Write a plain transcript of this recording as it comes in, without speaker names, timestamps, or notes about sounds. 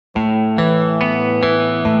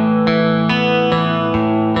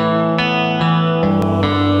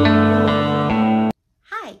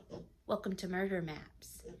welcome to Murder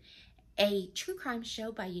Maps, a true crime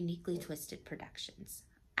show by Uniquely Twisted Productions.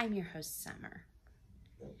 I'm your host, Summer.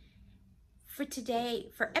 For today,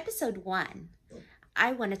 for episode 1,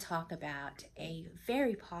 I want to talk about a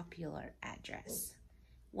very popular address,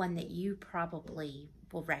 one that you probably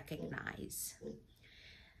will recognize.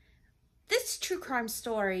 This true crime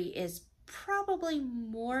story is probably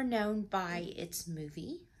more known by its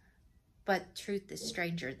movie, but truth is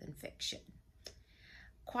stranger than fiction.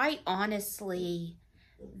 Quite honestly,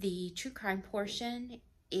 the true crime portion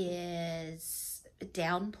is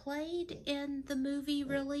downplayed in the movie,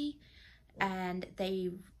 really, and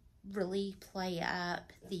they really play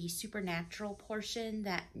up the supernatural portion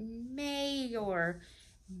that may or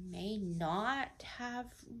may not have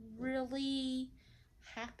really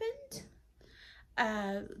happened.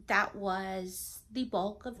 That was the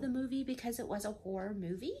bulk of the movie because it was a horror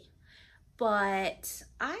movie. But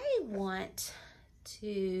I want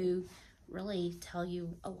to really tell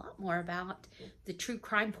you a lot more about the true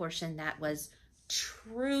crime portion that was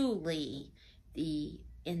truly the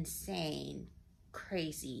insane,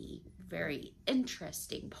 crazy, very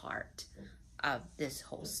interesting part of this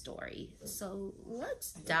whole story. So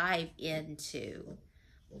let's dive into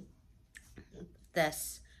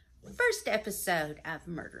this first episode of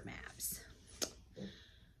Murder Maps.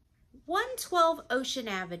 112 Ocean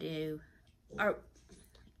Avenue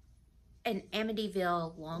in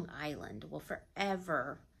Amityville, Long Island will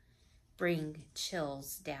forever bring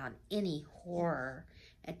chills down any horror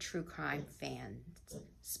and true crime fan's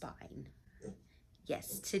spine.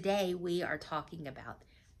 Yes, today we are talking about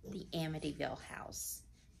the Amityville house,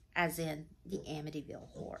 as in the Amityville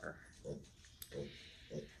horror.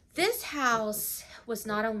 This house was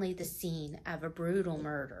not only the scene of a brutal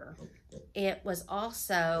murder, it was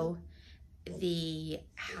also the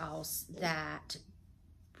house that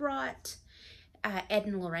brought Ed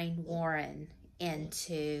and Lorraine Warren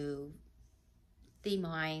into the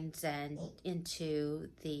minds and into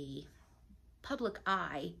the public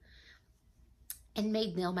eye and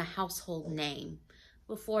made them a household name.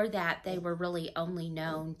 Before that, they were really only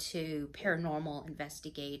known to paranormal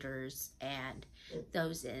investigators and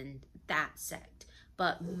those in that sect.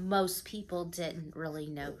 But most people didn't really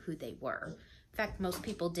know who they were. In fact, most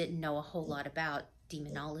people didn't know a whole lot about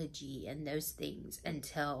demonology and those things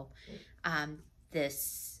until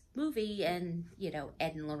this movie and, Ed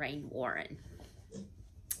and Lorraine Warren.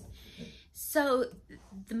 So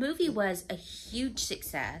the movie was a huge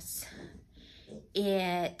success.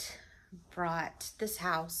 It brought this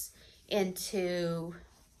house into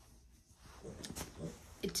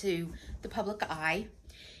the public eye.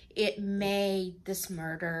 It made this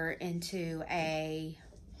murder into a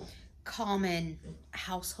common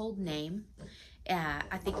household name.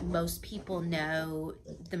 I think most people know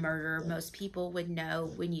the murder. Most people would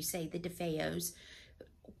know when you say the DeFeos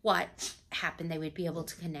what happened. They would be able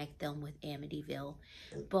to connect them with Amityville.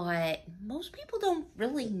 But most people don't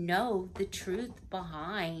really know the truth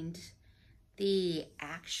behind the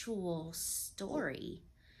actual story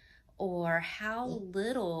or how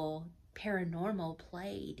little paranormal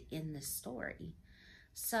played in the story.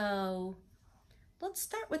 So let's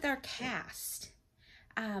start with our cast.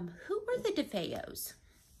 Who were the DeFeos?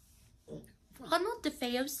 Ronald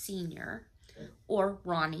DeFeo Sr., or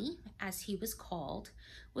Ronnie, as he was called,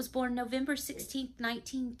 was born November 16th,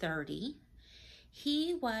 1930.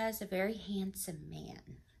 He was a very handsome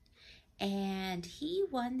man, and he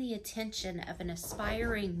won the attention of an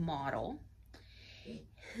aspiring model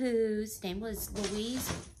whose name was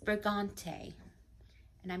Louise Brigante.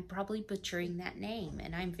 And I'm probably butchering that name,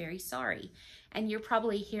 and I'm very sorry. And you're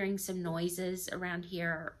probably hearing some noises around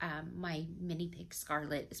here. My mini pig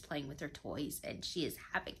Scarlett is playing with her toys, and she is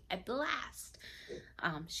having a blast.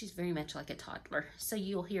 She's very much like a toddler. So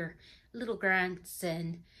you'll hear little grunts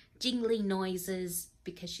and jingly noises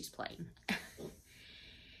because she's playing.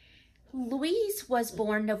 Louise was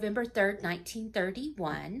born November 3rd,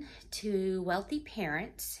 1931 to wealthy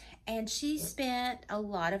parents, and she spent a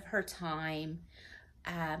lot of her time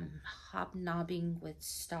hobnobbing with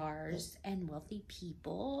stars and wealthy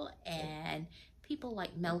people and people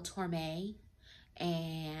like Mel Torme,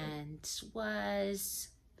 and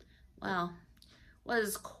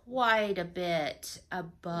was quite a bit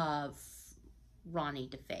above Ronnie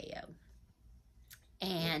DeFeo.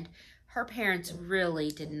 And her parents really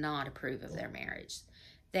did not approve of their marriage.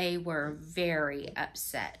 They were very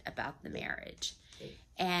upset about the marriage.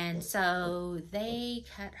 And so they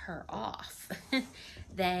cut her off.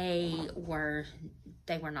 They were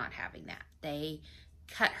not having that. They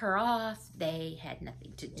cut her off. They had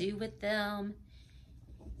nothing to do with them.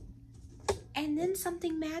 And then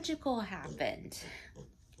something magical happened.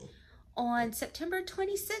 On September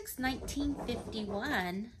 26,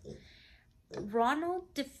 1951,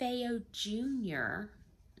 Ronald DeFeo Jr.,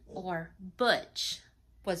 or Butch,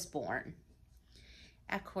 was born.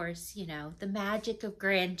 Of course, you know, the magic of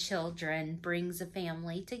grandchildren brings a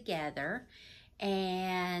family together,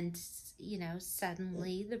 and, you know,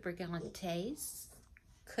 suddenly the Brigantes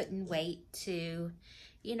couldn't wait to,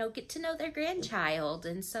 you know, get to know their grandchild,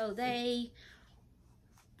 and so they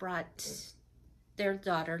brought their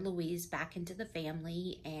daughter Louise back into the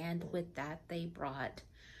family, and with that they brought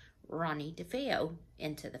Ronnie DeFeo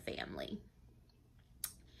into the family.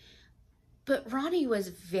 But Ronnie was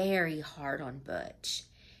very hard on Butch.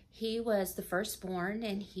 He was the firstborn,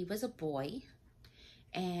 and he was a boy,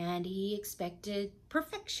 and he expected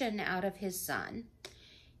perfection out of his son.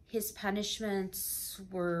 His punishments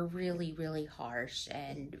were really, really harsh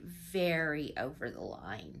and very over the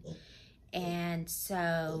line. And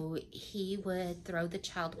so he would throw the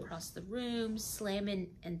child across the room, slam him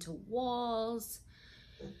into walls,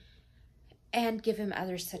 and give him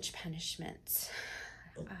other such punishments.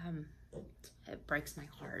 It breaks my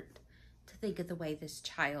heart to think of the way this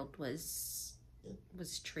child was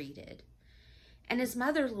treated. And his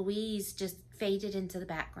mother, Louise, just faded into the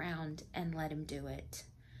background and let him do it.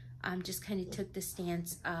 Just kind of took the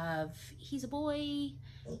stance of, he's a boy,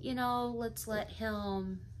 you know, let's let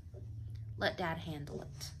Dad handle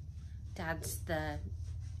it. Dad's the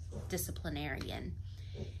disciplinarian.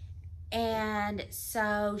 And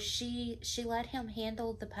so she let him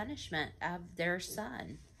handle the punishment of their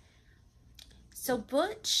son. So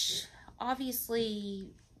Butch obviously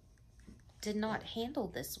did not handle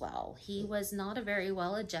this well. He was not a very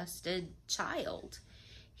well-adjusted child.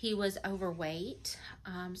 He was overweight,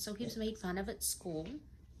 so he was made fun of at school.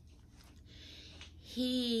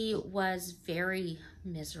 He was very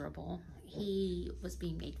miserable. He was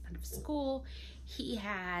being made fun of at school. He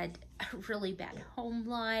had a really bad home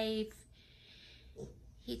life.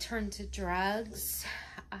 He turned to drugs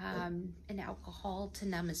and alcohol to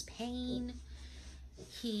numb his pain.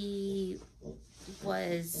 He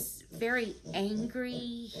was very angry.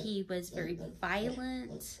 He was very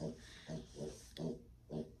violent.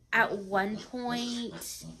 At one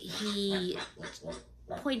point, he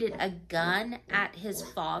pointed a gun at his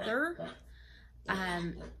father.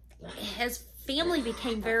 His family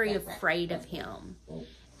became very afraid of him.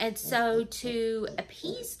 And so to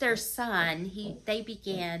appease their son, they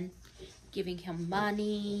began giving him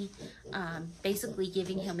money, basically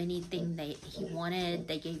giving him anything he wanted.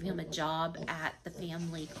 They gave him a job at the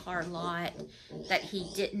family car lot that he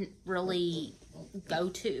didn't really go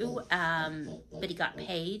to, but he got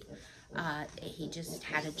paid. He just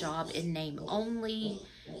had a job in name only.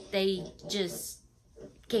 They just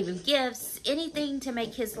gave him gifts, anything to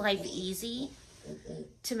make his life easy,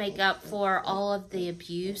 to make up for all of the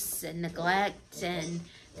abuse and neglect and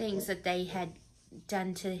things that they had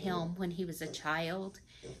done to him when he was a child,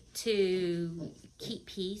 to keep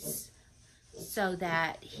peace so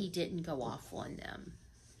that he didn't go off on them.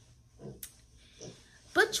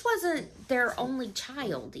 Butch wasn't their only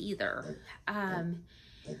child either.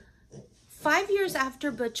 5 years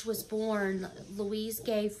after Butch was born, Louise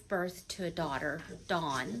gave birth to a daughter,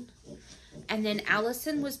 Dawn. And then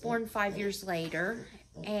Allison was born 5 years later,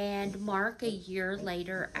 and Mark a year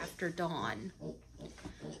later after Dawn.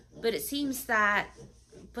 But it seems that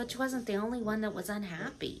Butch wasn't the only one that was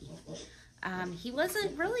unhappy. He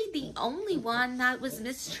wasn't really the only one that was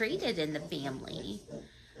mistreated in the family.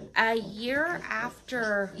 A year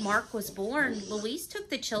after Mark was born, Louise took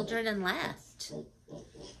the children and left.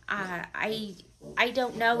 I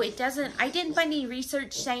don't know. I didn't find any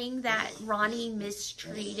research saying that Ronnie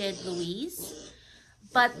mistreated Louise,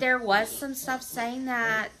 but there was some stuff saying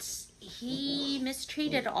that he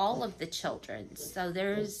mistreated all of the children. So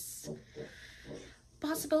there's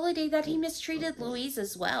possibility that he mistreated Louise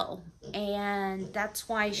as well. And that's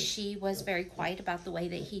why she was very quiet about the way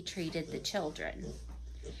that he treated the children.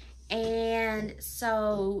 And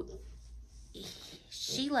so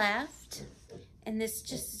she left, and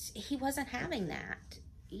he wasn't having that.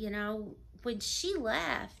 You know, when she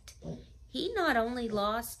left, he not only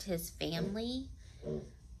lost his family,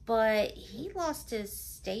 but he lost his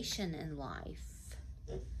station in life.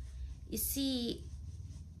 You see,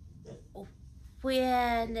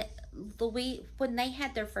 when they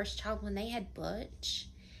had their first child, when they had Butch,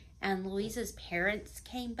 and Louise's parents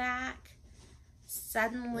came back,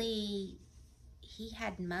 suddenly he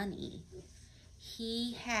had money.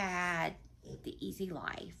 He had the easy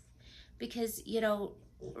life. Because, you know,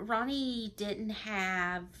 Ronnie didn't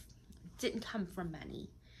come from money.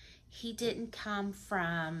 He didn't come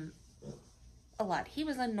from a lot. He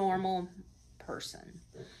was a normal person.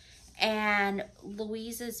 And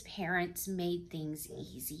Louise's parents made things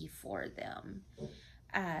easy for them.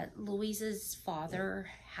 Louise's father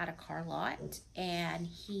had a car lot, and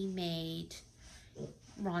he made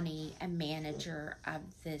Ronnie a manager of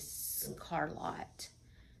this car lot.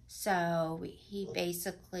 So he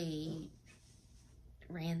basically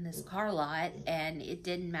ran this car lot, and it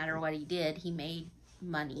didn't matter what he did, he made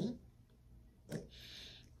money.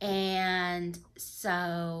 And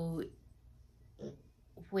so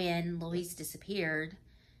when Louise disappeared,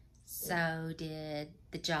 so did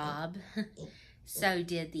the job. So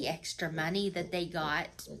did the extra money that they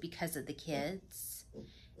got because of the kids.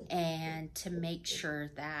 And to make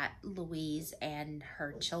sure that Louise and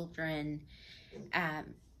her children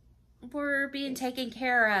were being taken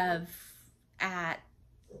care of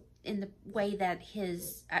in the way that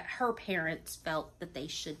her parents felt that they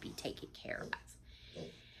should be taken care of.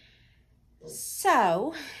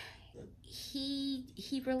 So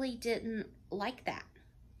he really didn't like that.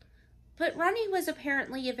 But Ronnie was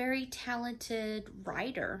apparently a very talented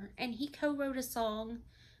writer, and he co-wrote a song,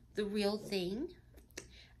 The Real Thing,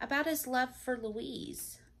 about his love for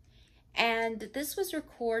Louise. And this was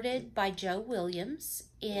recorded by Joe Williams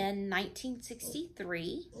in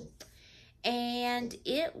 1963. And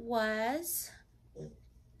it was,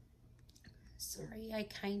 sorry, I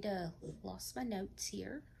kind of lost my notes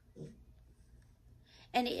here.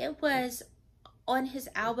 And it was on his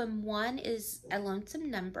album One Is a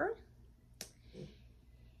Lonesome Number.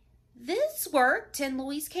 This worked, and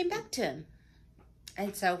Louise came back to him.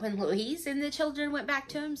 And so when Louise and the children went back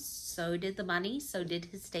to him, so did the money, so did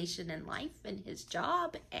his station in life and his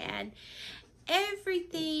job, and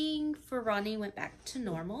everything for Ronnie went back to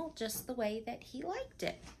normal, just the way that he liked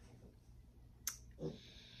it.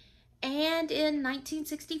 And in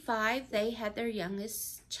 1965, they had their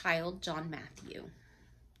youngest child, John Matthew.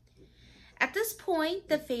 At this point,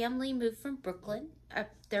 the family moved from Brooklyn,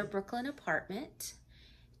 their Brooklyn apartment,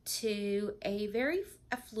 to a very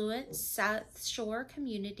affluent South Shore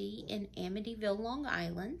community in Amityville, Long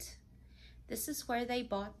Island. This is where they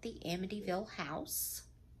bought the Amityville house.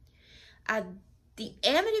 The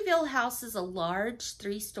Amityville house is a large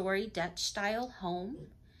 3-story Dutch-style home,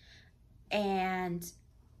 and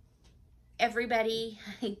everybody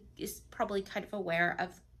is probably kind of aware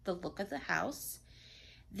of the look of the house.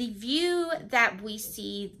 The view that we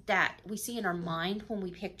see in our mind when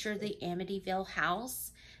we picture the Amityville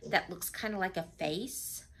house that looks kind of like a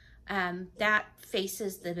face, that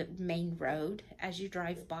faces the main road as you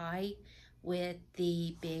drive by, with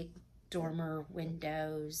the big dormer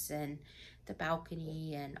windows and the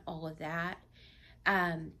balcony and all of that.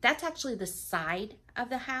 That's actually the side of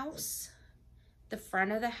the house. The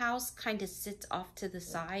front of the house kind of sits off to the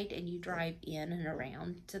side, and you drive in and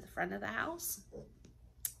around to the front of the house.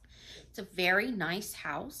 It's a very nice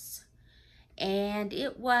house, and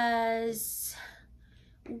it was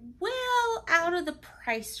well out of the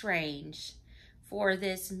price range for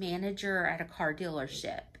this manager at a car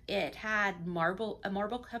dealership. It had a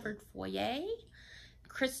marble covered foyer,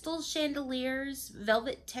 crystal chandeliers,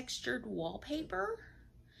 velvet textured wallpaper,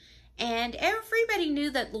 and everybody knew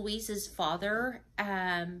that Louise's father,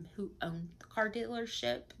 who owned the car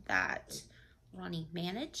dealership that Ronnie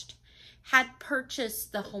managed, had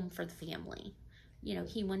purchased the home for the family. You know,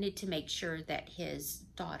 he wanted to make sure that his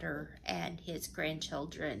daughter and his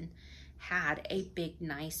grandchildren had a big,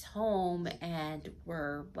 nice home and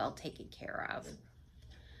were well taken care of.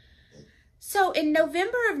 So in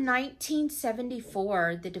November of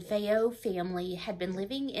 1974, the DeFeo family had been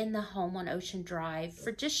living in the home on Ocean Drive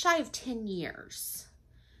for just shy of 10 years.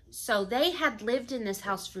 So they had lived in this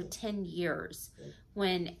house for 10 years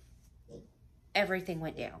when everything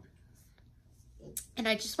went down. And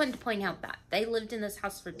I just wanted to point out that they lived in this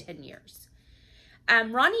house for 10 years.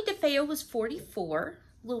 Ronnie DeFeo was 44.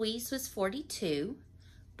 Louise was 42.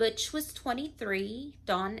 Butch was 23.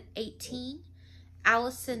 Dawn 18.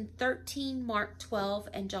 Allison 13. Mark 12.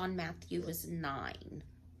 And John Matthew was 9.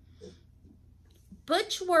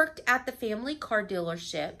 Butch worked at the family car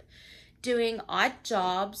dealership, doing odd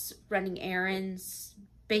jobs, running errands,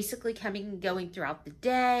 basically coming and going throughout the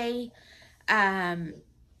day.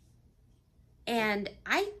 And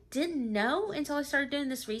I didn't know until I started doing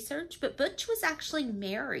this research, but Butch was actually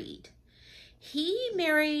married. He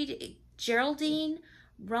married Geraldine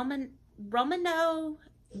Romando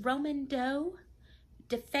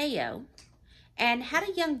DeFeo and had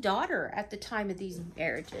a young daughter at the time of these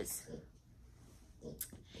marriages.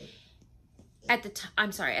 At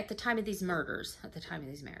the time of these murders, at the time of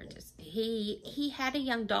these marriages, he had a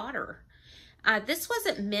young daughter. This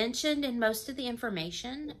wasn't mentioned in most of the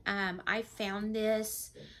information. I found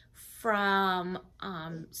this from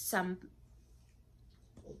some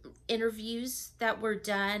interviews that were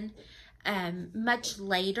done much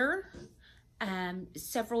later,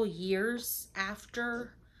 several years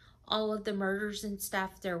after all of the murders and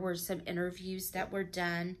stuff. There were some interviews that were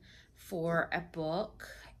done for a book,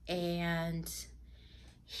 and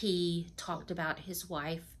he talked about his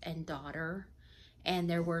wife and daughter. And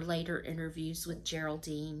there were later interviews with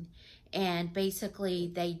Geraldine, and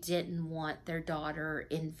basically they didn't want their daughter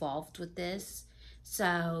involved with this,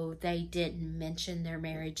 so they didn't mention their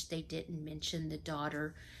marriage. They didn't mention the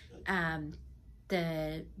daughter.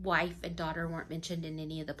 The wife and daughter weren't mentioned in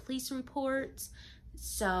any of the police reports,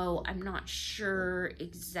 so I'm not sure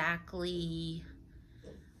exactly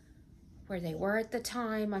where they were at the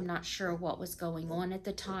time. I'm not sure what was going on at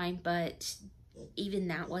the time, but even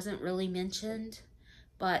that wasn't really mentioned.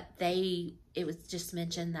 But it was just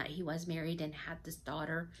mentioned that he was married and had this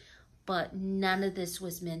daughter, but none of this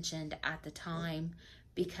was mentioned at the time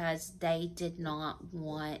because they did not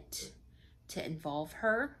want to involve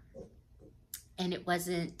her. And it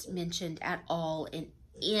wasn't mentioned at all in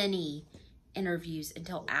any interviews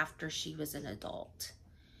until after she was an adult,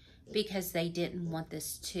 because they didn't want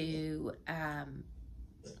this to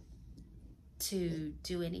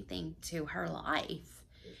do anything to her life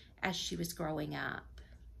as she was growing up.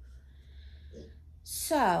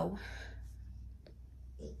 So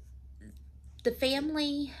the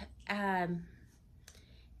family and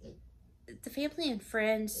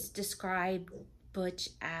friends described Butch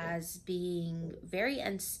as being very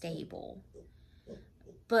unstable,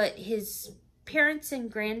 but his parents and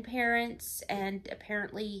grandparents and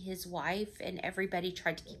apparently his wife and everybody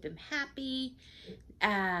tried to keep him happy.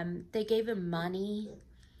 They gave him money,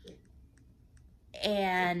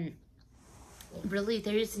 and really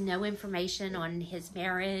there's no information on his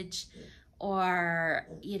marriage or,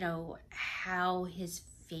 you know, how his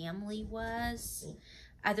family was,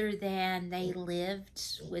 other than they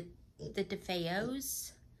lived with the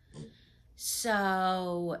DeFeos.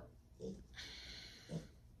 So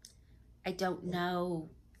I don't know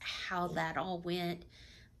how that all went,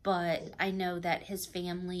 but I know that his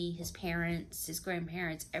family, his parents, his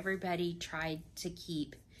grandparents, everybody tried to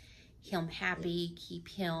keep him happy, keep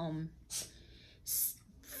him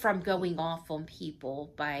from going off on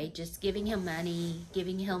people by just giving him money,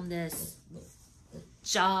 giving him this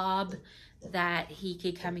job that he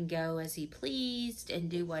could come and go as he pleased and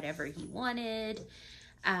do whatever he wanted.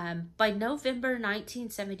 By November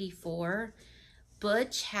 1974,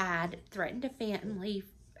 Butch had threatened a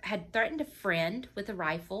friend with a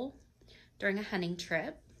rifle during a hunting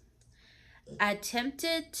trip,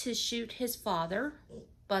 attempted to shoot his father,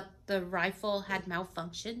 but the rifle had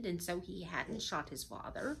malfunctioned, and so he hadn't shot his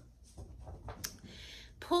father.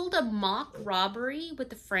 Pulled a mock robbery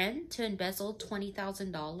with a friend to embezzle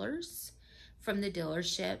 $20,000 from the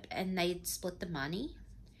dealership, and they'd split the money.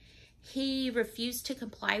 He refused to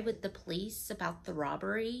comply with the police about the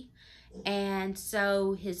robbery, and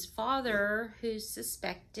so his father, who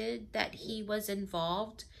suspected that he was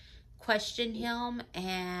involved, questioned him,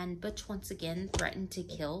 and Butch once again threatened to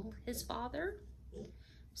kill his father.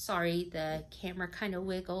 Sorry, the camera kind of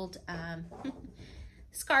wiggled.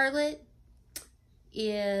 Scarlett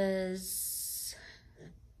is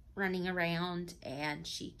running around and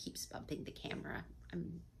she keeps bumping the camera.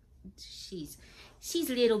 She's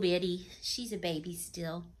little bitty. She's a baby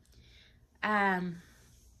still.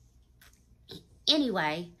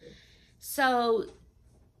 Anyway, so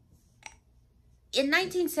in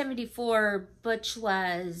 1974, Butch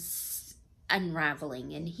was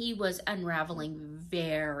unraveling, and he was unraveling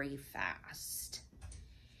very fast.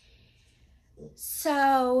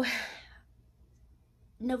 So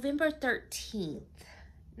November 13th,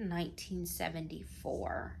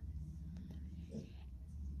 1974,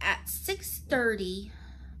 at 6:30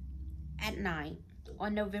 at night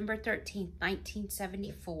on November 13th,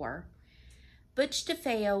 1974, Butch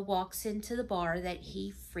DeFeo walks into the bar that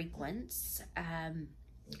he frequents, and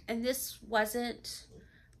this wasn't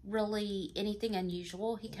really anything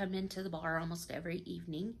unusual. He comes into the bar almost every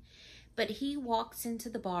evening, but he walks into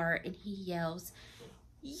the bar and he yells,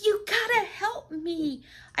 "You gotta help me!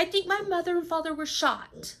 I think my mother and father were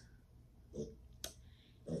shot."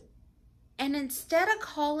 And instead of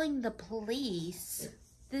calling the police,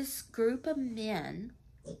 this group of men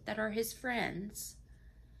that are his friends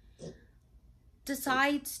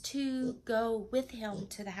decides to go with him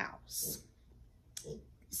to the house.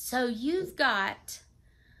 So you've got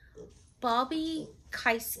Bobby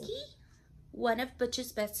Keiske, one of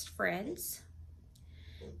Butch's best friends,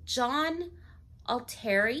 John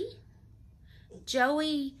Altieri,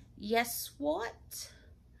 Joey Yeswat,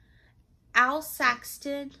 Al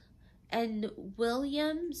Saxton, and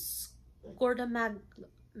William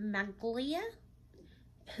Scordomaglia,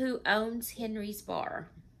 who owns Henry's Bar.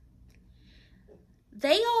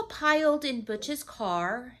 They all piled in Butch's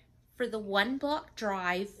car for the 1-block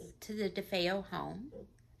drive to the DeFeo home.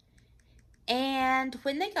 And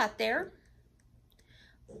when they got there,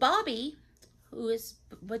 Bobby, who is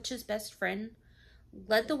Butch's best friend,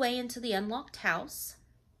 led the way into the unlocked house.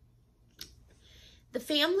 The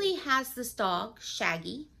family has this dog,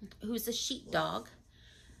 Shaggy, who's a sheepdog,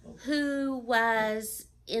 who was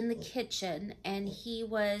in the kitchen, and he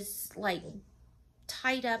was like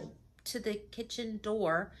tied up to the kitchen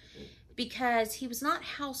door because he was not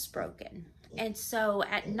housebroken. And so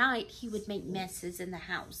at night he would make messes in the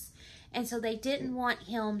house. And so they didn't want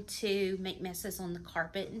him to make messes on the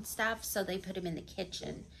carpet and stuff, so they put him in the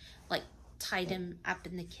kitchen, like tied him up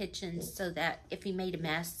in the kitchen so that if he made a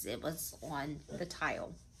mess, it was on the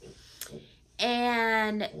tile.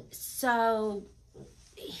 And so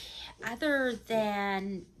other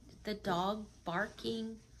than the dog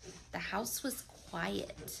barking, the house was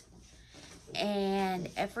quiet and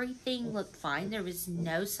everything looked fine. There was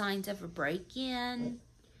no signs of a break-in.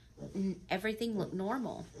 Everything looked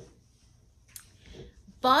normal.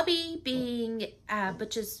 Bobby, being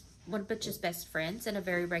one of Butch's best friends and a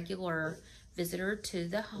very regular visitor to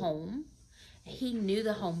the home, he knew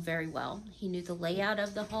the home very well. He knew the layout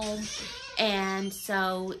of the home, and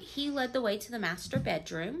so he led the way to the master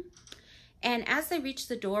bedroom. And as they reached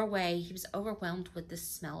the doorway, he was overwhelmed with the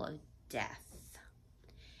smell of death.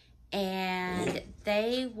 And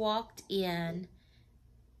they walked in,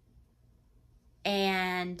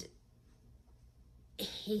 and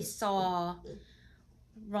he saw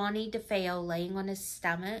Ronnie DeFeo laying on his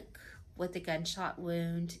stomach with a gunshot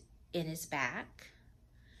wound in his back.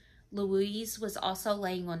 Louise was also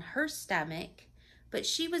laying on her stomach, but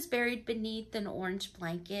she was buried beneath an orange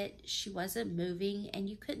blanket. She wasn't moving, and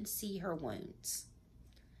you couldn't see her wounds.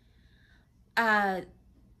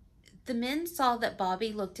 The men saw that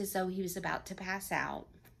Bobby looked as though he was about to pass out,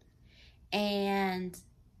 and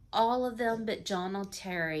all of them but John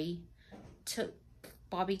Altieri took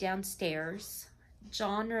Bobby downstairs.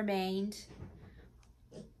 John remained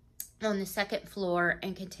on the second floor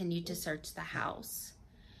and continued to search the house.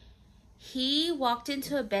 He walked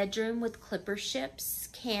into a bedroom with clipper ships,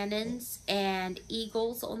 cannons, and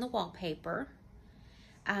eagles on the wallpaper.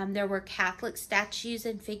 There were Catholic statues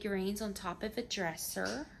and figurines on top of a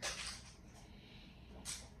dresser.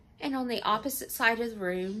 And on the opposite side of the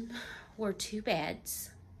room were 2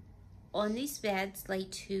 beds. On these beds lay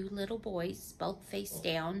 2 little boys, both face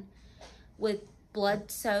down, with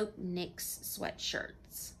blood-soaked Nick's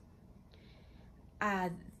sweatshirts.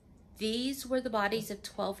 These were the bodies of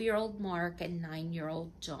 12-year-old Mark and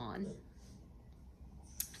 9-year-old John.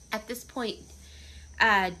 At this point,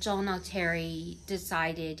 John Altieri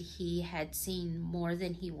decided he had seen more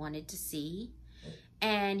than he wanted to see,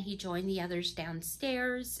 and he joined the others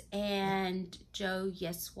downstairs, and Joe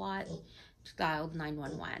Yeswat dialed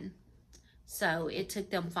 911. So it took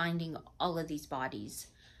them finding all of these bodies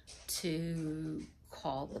to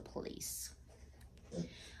call the police.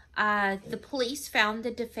 The police found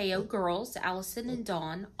the DeFeo girls, Allison and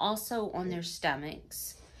Dawn, also on their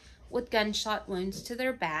stomachs with gunshot wounds to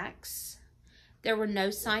their backs. There were no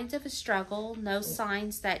signs of a struggle, no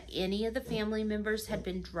signs that any of the family members had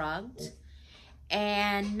been drugged,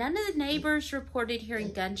 and none of the neighbors reported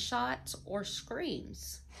hearing gunshots or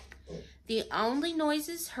screams. The only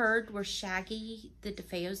noises heard were Shaggy, the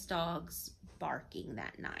DeFeo's dogs, barking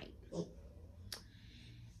that night.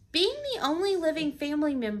 Being the only living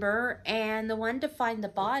family member and the one to find the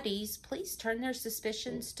bodies, police turned their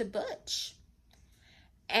suspicions to Butch.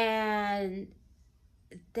 And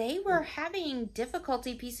they were having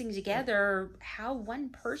difficulty piecing together how one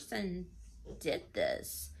person did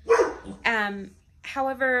this.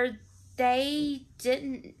 However, they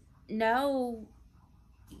didn't know,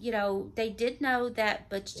 they did know that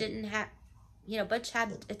Butch didn't have, Butch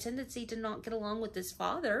had a tendency to not get along with his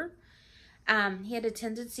father. He had a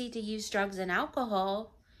tendency to use drugs and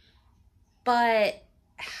alcohol, but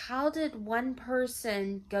how did one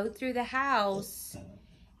person go through the house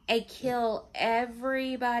and kill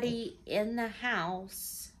everybody in the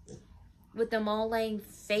house with them all laying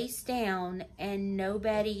face down and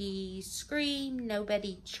nobody screamed,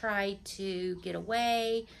 nobody tried to get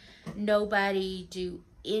away, nobody do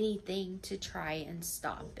anything to try and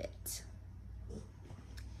stop it?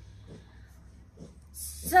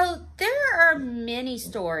 So there are many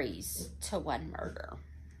stories to one murder.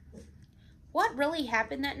 What really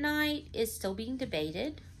happened that night is still being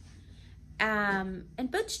debated. And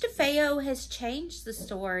Butch DeFeo has changed the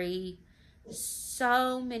story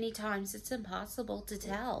So many times it's impossible to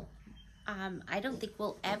tell. I don't think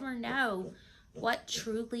we'll ever know what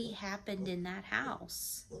truly happened in that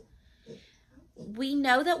house. We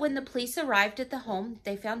know that when the police arrived at the home,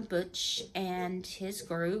 they found Butch and his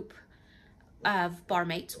group of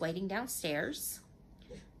barmaids waiting downstairs.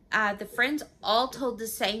 The friends all told the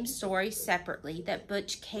same story separately, that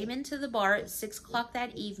Butch came into the bar at 6 o'clock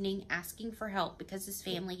that evening asking for help because his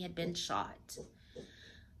family had been shot.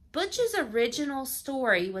 Butch's original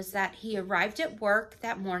story was that he arrived at work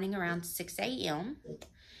that morning around 6 a.m.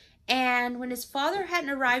 And when his father hadn't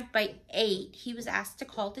arrived by 8, he was asked to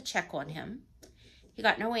call to check on him. He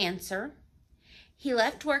got no answer. He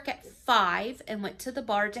left work at 5 and went to the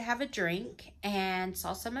bar to have a drink and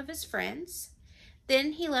saw some of his friends.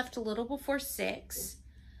 Then he left a little before 6,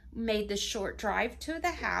 made the short drive to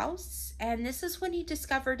the house, and this is when he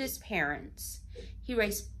discovered his parents. He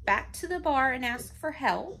raced back to the bar and asked for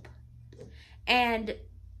help, and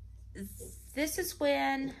this is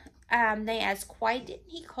when they asked, why didn't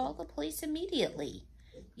he call the police immediately?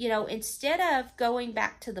 You know, instead of going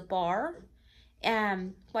back to the bar,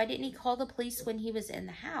 why didn't he call the police when he was in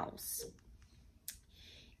the house?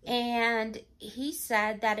 And he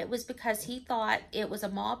said that it was because he thought it was a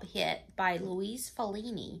mob hit by Louise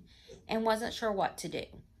Fellini and wasn't sure what to do.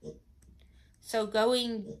 So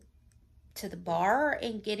going to the bar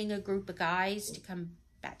and getting a group of guys to come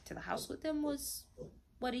back to the house with him was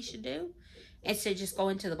what he should do, instead of just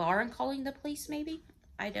going to the bar and calling the police, maybe.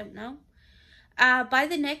 I don't know. By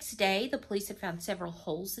the next day, the police had found several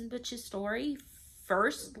holes in Butch's story.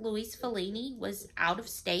 First, Louise Fellini was out of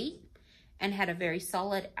state and had a very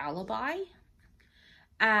solid alibi.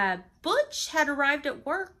 Butch had arrived at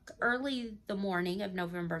work early the morning of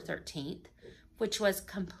November 13th, which was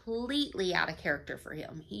completely out of character for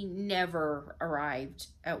him. He never arrived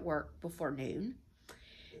at work before noon.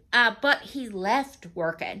 But he left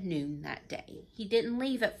work at noon that day. He didn't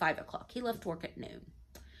leave at 5 o'clock. He left work at noon.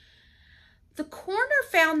 The coroner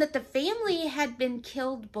found that the family had been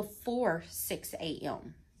killed before 6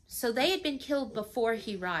 a.m. So they had been killed before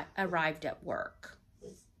he arrived at work.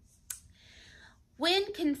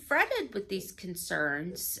 When confronted with these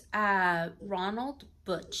concerns, Ronald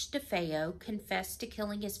Butch DeFeo confessed to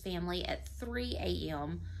killing his family at 3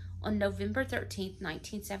 a.m. on November 13th,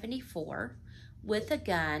 1974, with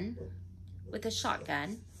a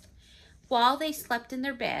shotgun. While they slept in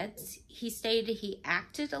their beds, he stated he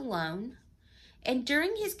acted alone. And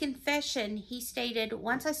during his confession, he stated,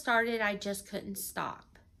 once I started, I just couldn't stop.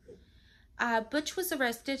 Butch was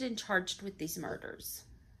arrested and charged with these murders.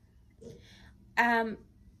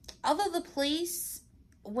 Although the police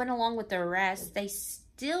went along with the arrest, they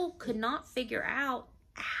still could not figure out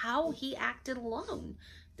how he acted alone.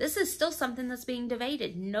 This is still something that's being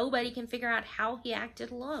debated. Nobody can figure out how he acted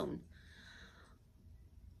alone.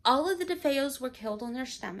 All of the DeFeos were killed on their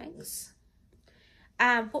stomachs.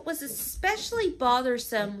 What was especially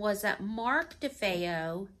bothersome was that Mark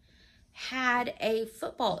DeFeo had a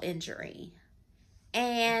football injury,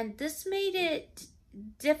 and this made it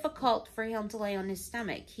difficult for him to lay on his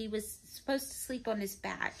stomach. He was supposed to sleep on his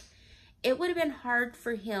back. It would have been hard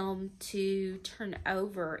for him to turn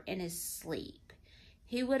over in his sleep.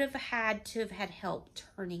 He would have had to have had help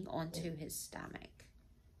turning onto his stomach.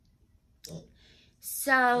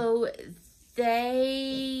 So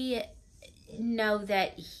they know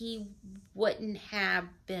that he wouldn't have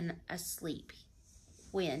been asleep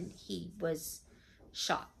when he was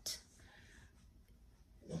shot.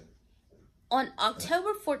 On October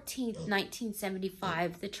 14th,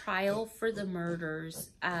 1975, the trial for the murders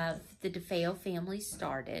of the DeFeo family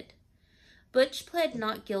started. Butch pled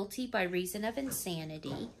not guilty by reason of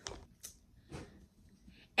insanity.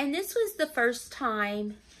 And this was the first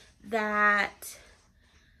time that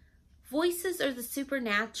voices or the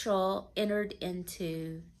supernatural entered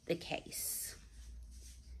into the case.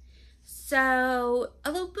 So,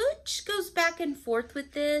 although Butch goes back and forth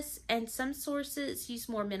with this, and some sources use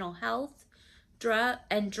more mental health,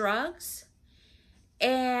 drugs,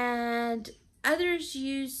 and others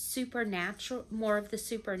use supernatural, more of the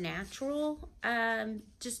supernatural,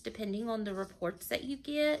 just depending on the reports that you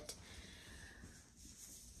get.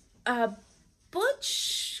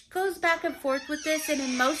 Butch goes back and forth with this, and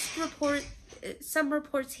in some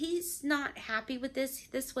reports, he's not happy with this.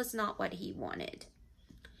 This was not what he wanted.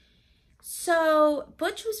 So,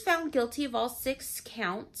 Butch was found guilty of all 6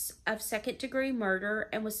 counts of second-degree murder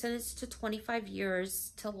and was sentenced to 25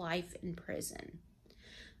 years to life in prison.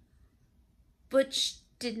 Butch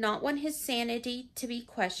did not want his sanity to be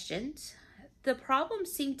questioned. The problem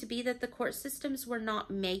seemed to be that the court systems were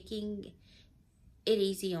not making it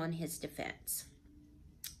easy on his defense.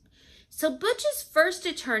 So Butch's first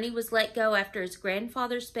attorney was let go after his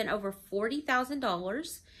grandfather spent over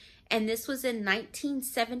 $40,000. And this was in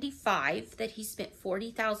 1975 that he spent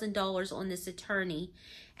 $40,000 on this attorney.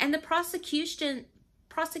 And the prosecution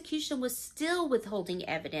was still withholding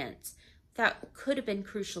evidence that could have been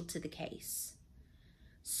crucial to the case.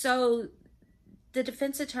 So the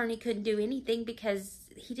defense attorney couldn't do anything because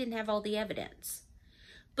he didn't have all the evidence.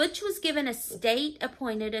 Butch was given a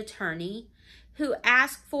state-appointed attorney who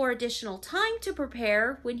asked for additional time to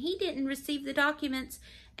prepare when he didn't receive the documents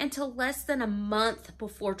until less than a month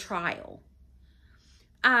before trial.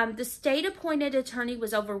 The state-appointed attorney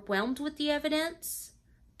was overwhelmed with the evidence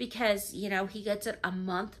because, you know, he gets it a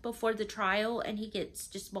month before the trial and he gets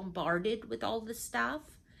just bombarded with all this stuff.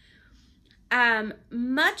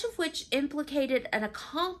 Much of which implicated an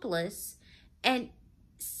accomplice, and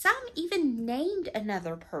some even named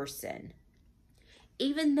another person.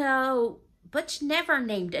 Even though Butch never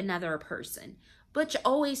named another person. Butch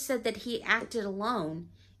always said that he acted alone,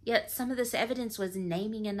 yet some of this evidence was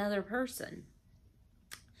naming another person.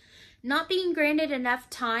 Not being granted enough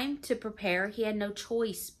time to prepare, he had no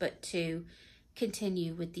choice but to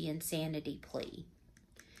continue with the insanity plea.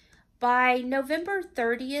 By November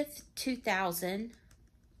 30th, 2000,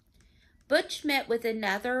 Butch met with an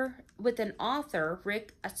author,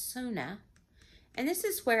 Rick Asuna, and this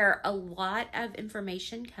is where a lot of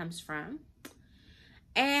information comes from.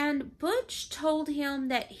 And Butch told him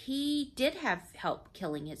that he did have help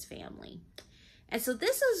killing his family. And so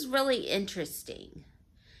this is really interesting.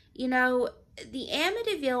 You know, the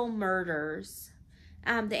Amityville murders,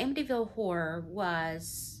 the Amityville horror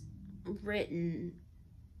was written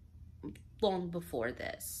long before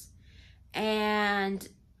this. And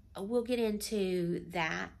we'll get into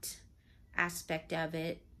that aspect of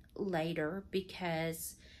it later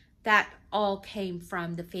because that all came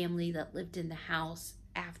from the family that lived in the house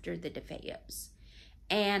after the DeFeos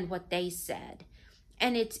and what they said.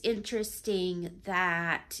 And it's interesting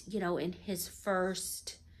that, you know, in his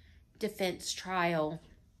first defense trial,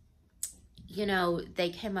 you know, they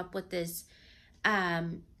came up with this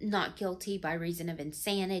not guilty by reason of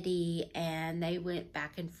insanity, and they went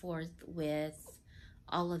back and forth with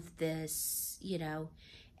all of this, you know,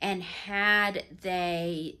 and had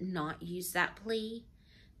they not used that plea,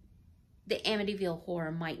 the Amityville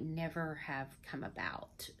horror might never have come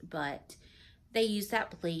about. But they used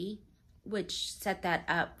that plea, which set that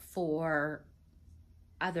up for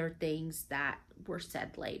other things that were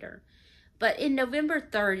said later. But on November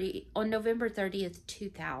 30th,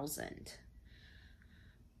 2000,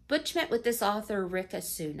 Butch met with this author, Rick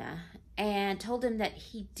Asuna, and told him that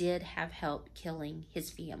he did have help killing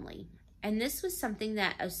his family. And this was something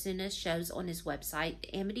that Asuna shows on his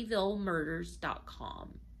website,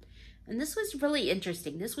 AmityvilleMurders.com. And this was really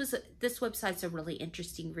interesting. This website's a really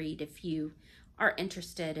interesting read if you are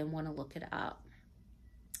interested and want to look it up.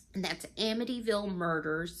 And that's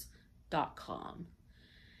AmityvilleMurders.com.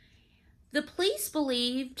 The police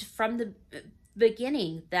believed from the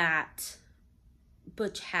beginning that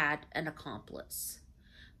Butch had an accomplice.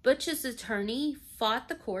 Butch's attorney fought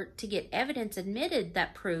the court to get evidence admitted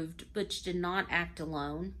that proved Butch did not act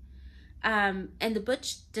alone. And the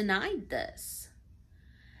Butch denied this.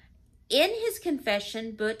 In his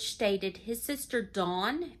confession, Butch stated his sister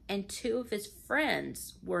Dawn and two of his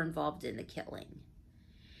friends were involved in the killing.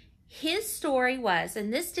 His story was,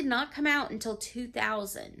 and this did not come out until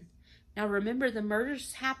 2000. Now remember, the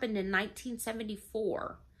murders happened in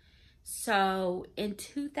 1974. So in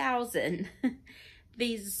 2000,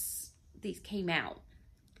 these came out.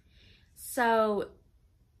 So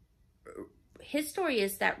his story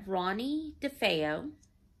is that Ronnie DeFeo,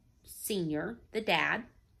 Sr., the dad,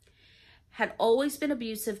 had always been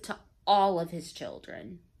abusive to all of his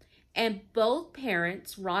children. And both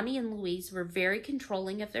parents, Ronnie and Louise, were very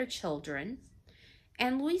controlling of their children.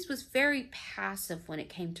 And Louise was very passive when it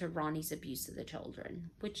came to Ronnie's abuse of the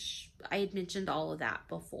children, which I had mentioned all of that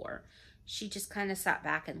before. She just kind of sat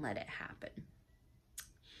back and let it happen.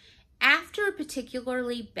 After a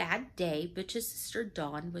particularly bad day, Butch's sister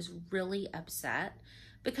Dawn was really upset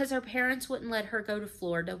because her parents wouldn't let her go to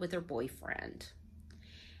Florida with her boyfriend.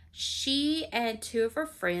 She and two of her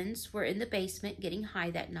friends were in the basement getting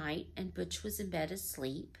high that night, and Butch was in bed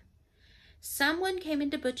asleep. Someone came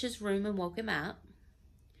into Butch's room and woke him up.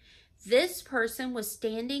 This person was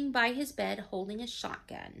standing by his bed holding a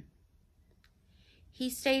shotgun. He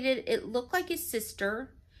stated it looked like his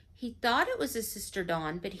sister. He thought it was his sister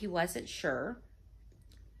Dawn, but he wasn't sure.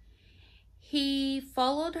 He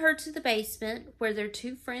followed her to the basement where their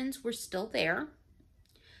two friends were still there.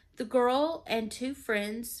 The girl and two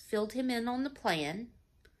friends filled him in on the plan.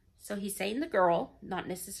 So he's saying the girl, not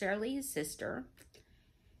necessarily his sister.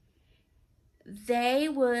 They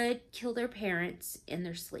would kill their parents in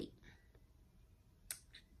their sleep.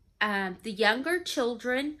 The younger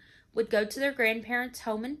children would go to their grandparents'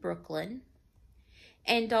 home in Brooklyn,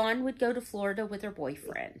 and Dawn would go to Florida with her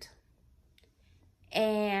boyfriend.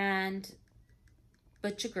 And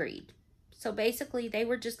Butch agreed. So basically, they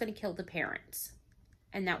were just going to kill the parents,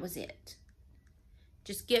 and that was it.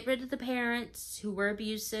 Just get rid of the parents who were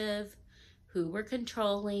abusive, who were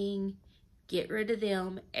controlling. Get rid of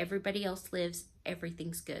them. Everybody else lives.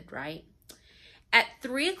 Everything's good, right? At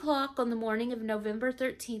 3 o'clock on the morning of November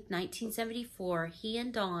 13th, 1974, he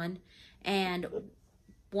and Dawn and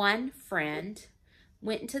one friend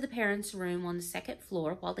went into the parents' room on the second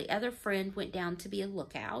floor while the other friend went down to be a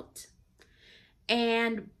lookout.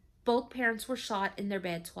 And both parents were shot in their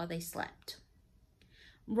beds while they slept.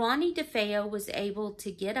 Ronnie DeFeo was able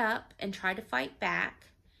to get up and try to fight back,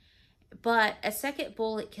 but a second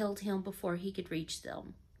bullet killed him before he could reach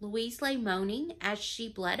them. Louise lay moaning as she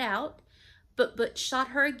bled out, but Butch shot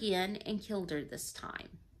her again and killed her this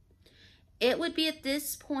time. It would be at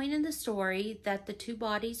this point in the story that the two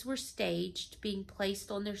bodies were staged, being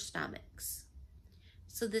placed on their stomachs.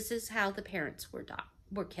 So this is how the parents were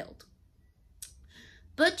killed.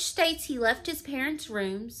 Butch states he left his parents'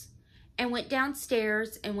 rooms and went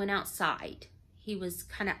downstairs and went outside. He was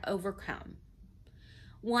kind of overcome.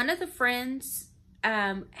 One of the friends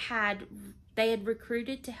they had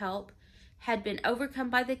recruited to help had been overcome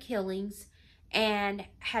by the killings and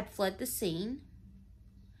had fled the scene.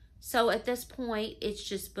 So at this point, it's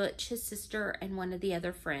just Butch, his sister, and one of the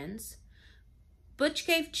other friends. Butch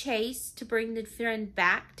gave chase to bring the friend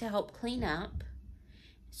back to help clean up.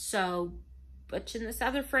 So Butch and this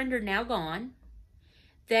other friend are now gone.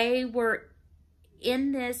 They were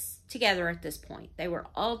in this together at this point. They were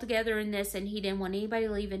all together in this, and he didn't want anybody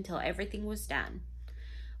to leave until everything was done.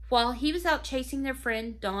 While he was out chasing their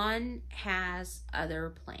friend, Dawn has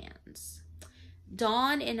other plans.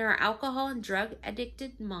 Dawn, in her alcohol and drug-addled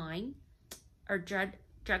mind,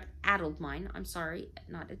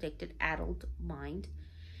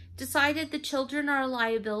 decided the children are a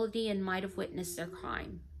liability and might have witnessed their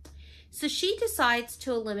crime. So she decides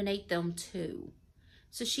to eliminate them too.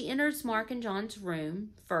 So she enters Mark and John's room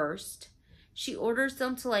first. She orders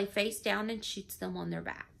them to lay face down and shoots them on their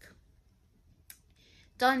back.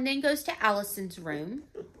 Dawn then goes to Allison's room.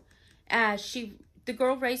 The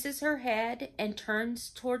girl raises her head and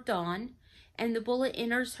turns toward Dawn, and the bullet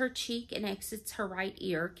enters her cheek and exits her right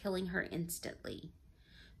ear, killing her instantly.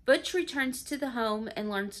 Butch returns to the home and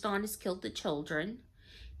learns Dawn has killed the children.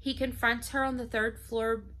 He confronts her on the third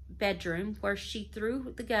floor bedroom where she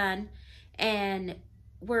threw the gun and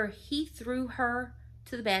where he threw her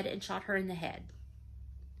to the bed and shot her in the head.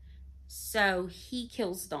 So he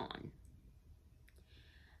kills Dawn.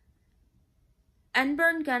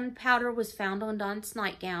 Unburned gunpowder was found on Dawn's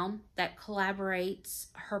nightgown that corroborates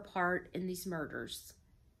her part in these murders.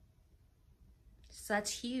 So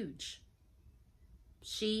that's huge.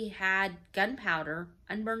 She had gunpowder,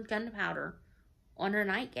 unburned gunpowder, on her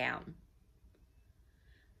nightgown.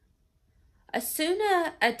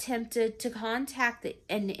 Asuna attempted to contact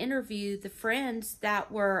and interview the friends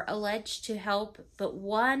that were alleged to help, but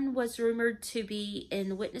one was rumored to be in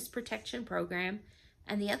the witness protection program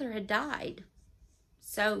and the other had died.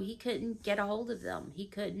 So he couldn't get a hold of them. He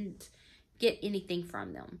couldn't get anything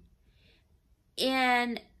from them.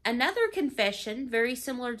 In another confession, very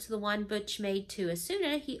similar to the one Butch made to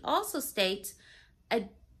Asuna, he also states a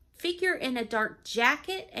figure in a dark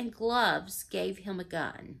jacket and gloves gave him a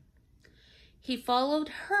gun. He followed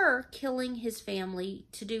her, killing his family,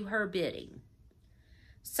 to do her bidding.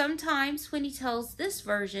 Sometimes when he tells this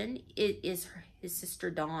version, it is his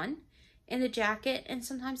sister Dawn in the jacket, and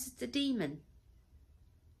sometimes it's a demon.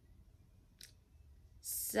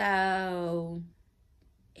 So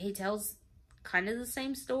he tells kind of the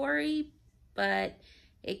same story, but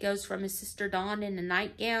it goes from his sister Dawn in a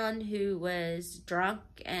nightgown who was drunk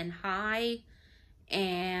and high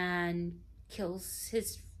and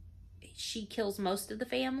she kills most of the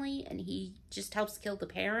family and he just helps kill the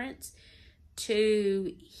parents,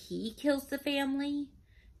 to he kills the family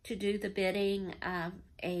to do the bidding of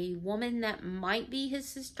a woman that might be his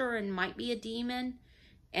sister and might be a demon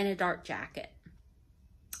in a dark jacket.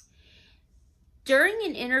 During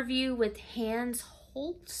an interview with Hans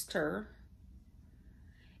Holster,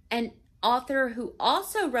 an author who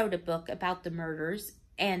also wrote a book about the murders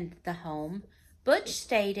and the home, Butch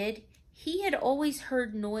stated he had always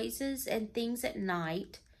heard noises and things at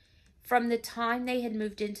night from the time they had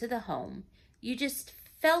moved into the home. You just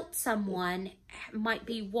felt someone might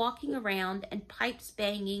be walking around and pipes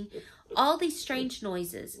banging, all these strange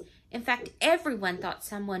noises. In fact, everyone thought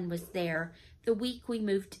someone was there the week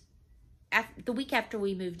after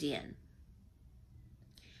we moved in.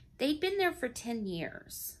 They'd been there for 10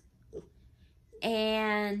 years.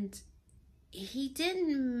 And he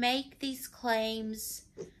didn't make these claims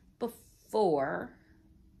before.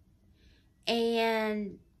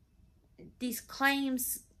 And these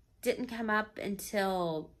claims didn't come up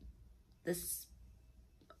until this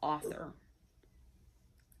author.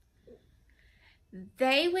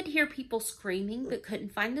 They would hear people screaming but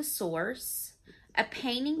couldn't find the source. A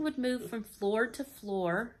painting would move from floor to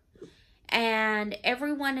floor, and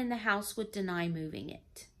everyone in the house would deny moving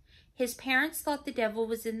it. His parents thought the devil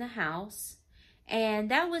was in the house,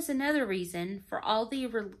 and that was another reason for all the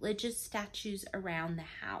religious statues around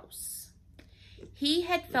the house. He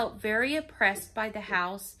had felt very oppressed by the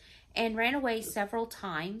house and ran away several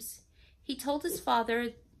times. He told his father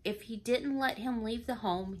if he didn't let him leave the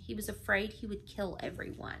home, he was afraid he would kill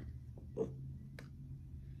everyone.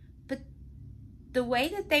 But the way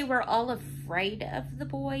that they were all afraid of the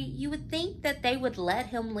boy, you would think that they would let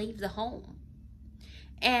him leave the home.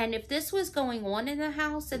 And if this was going on in the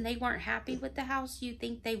house and they weren't happy with the house, you'd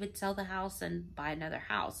think they would sell the house and buy another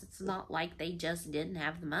house. It's not like they just didn't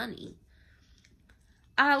have the money.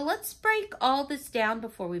 Let's break all this down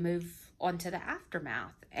before we move on to the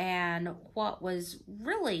aftermath and what was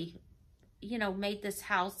really, made this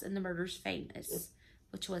house and the murders famous,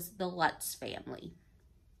 which was the Lutz family.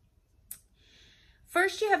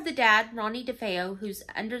 First, you have the dad, Ronnie DeFeo, who's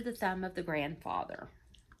under the thumb of the grandfather.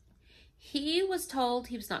 He was told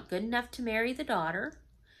he was not good enough to marry the daughter.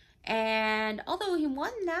 And although he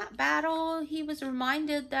won that battle, he was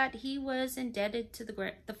reminded that he was indebted to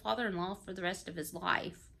the father-in-law for the rest of his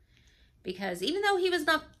life. Because even though he was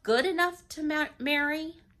not good enough to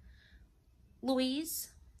marry Louise,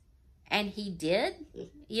 and he did,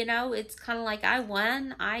 it's kind of like, I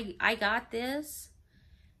won, I got this.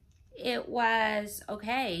 It was,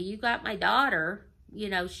 okay, you got my daughter.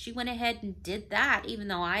 She went ahead and did that, even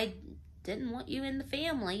though I didn't want you in the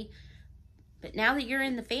family. But now that you're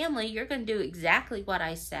in the family, you're going to do exactly what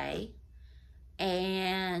I say.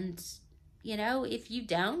 And, if you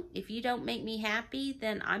don't make me happy,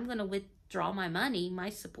 then I'm going to withdraw my money,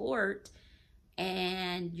 my support,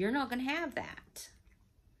 and you're not going to have that.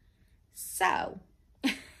 So,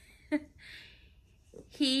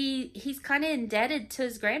 he's kind of indebted to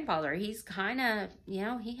his grandfather. He's kind of,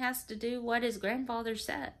 he has to do what his grandfather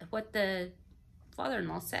said, what the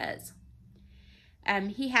father-in-law says.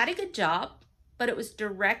 He had a good job, but it was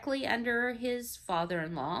directly under his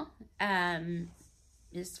father-in-law.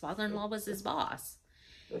 His father-in-law was his boss.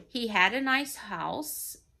 He had a nice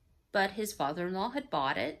house, but his father-in-law had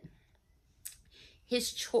bought it.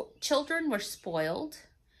 His children were spoiled.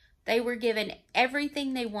 They were given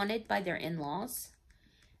everything they wanted by their in-laws.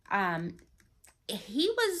 He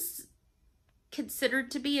was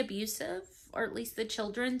considered to be abusive, or at least the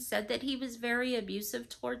children said that he was very abusive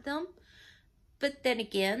toward them. But then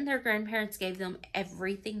again, their grandparents gave them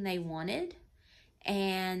everything they wanted,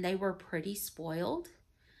 and they were pretty spoiled.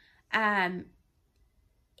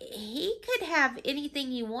 He could have anything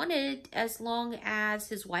he wanted as long as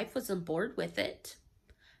his wife was on board with it,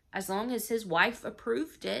 as long as his wife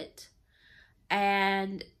approved it,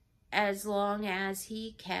 and as long as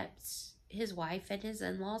he kept his wife and his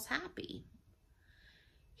in-laws happy.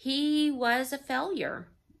 He was a failure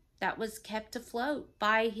that was kept afloat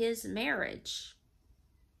by his marriage.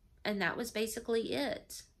 And that was basically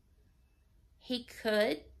it. He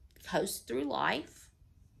could coast through life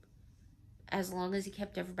as long as he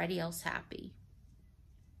kept everybody else happy.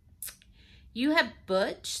 You have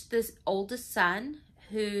Butch, the oldest son,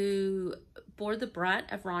 who bore the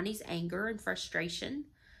brunt of Ronnie's anger and frustration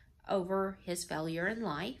over his failure in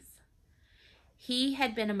life. He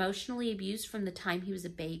had been emotionally abused from the time he was a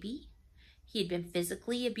baby. He had been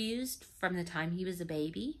physically abused from the time he was a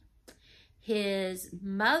baby. His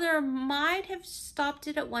mother might have stopped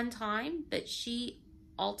it at one time, but she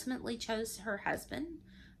ultimately chose her husband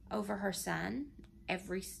over her son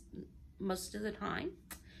most of the time,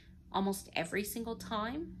 almost every single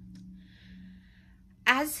time.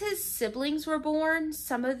 As his siblings were born,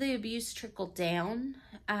 some of the abuse trickled down,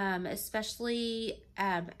 especially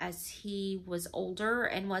as he was older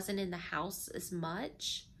and wasn't in the house as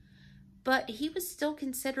much. But he was still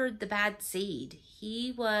considered the bad seed.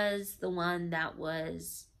 He was the one that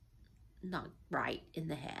was not right in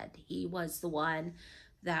the head. He was the one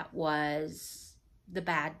that was the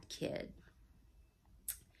bad kid.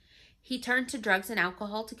 He turned to drugs and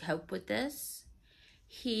alcohol to cope with this.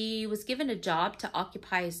 He was given a job to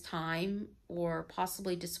occupy his time or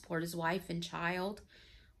possibly to support his wife and child,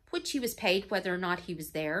 which he was paid whether or not he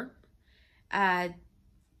was there.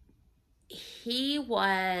 He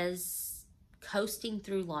was coasting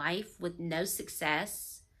through life with no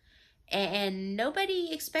success, and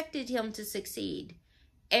nobody expected him to succeed.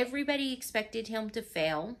 Everybody expected him to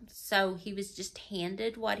fail, so he was just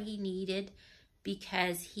handed what he needed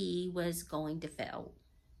because he was going to fail,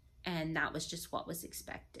 and that was just what was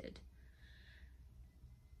expected.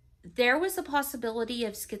 There was a possibility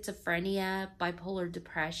of schizophrenia, bipolar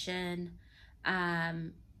depression.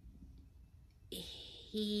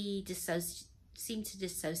 He seemed to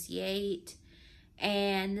dissociate,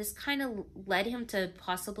 and this kind of led him to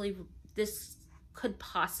this could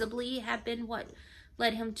possibly have been what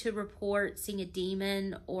led him to report seeing a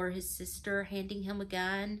demon or his sister handing him a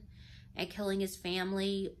gun and killing his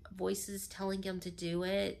family, voices telling him to do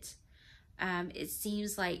it. It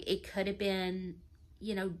seems like it could have been,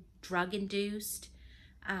 drug-induced.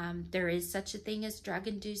 There is such a thing as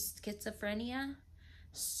drug-induced schizophrenia.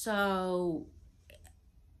 So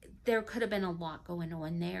there could have been a lot going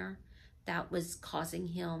on there that was causing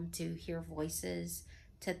him to hear voices,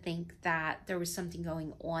 to think that there was something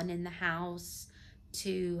going on in the house,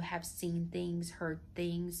 to have seen things, heard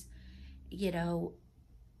things,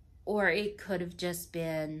 or it could have just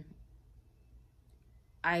been,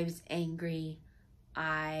 I was angry,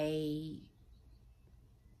 I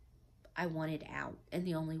wanted out, and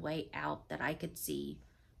the only way out that I could see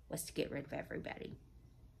was to get rid of everybody.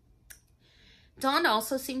 Dawn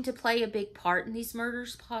also seemed to play a big part in these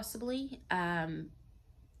murders, possibly. And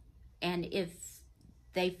if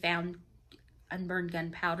they found unburned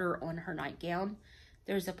gunpowder on her nightgown,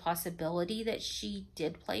 there's a possibility that she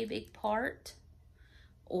did play a big part,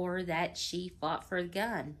 or that she fought for the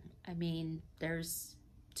gun. I mean, there's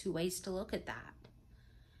two ways to look at that.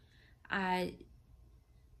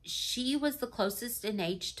 She was the closest in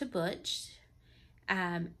age to Butch,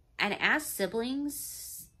 and as siblings,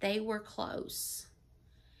 they were close.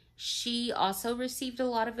 She also received a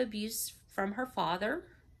lot of abuse from her father.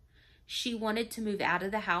 She wanted to move out of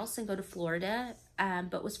the house and go to Florida,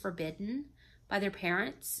 but was forbidden by their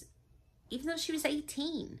parents, even though she was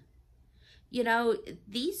 18.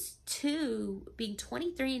 These two, being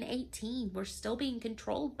 23 and 18, were still being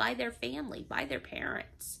controlled by their family, by their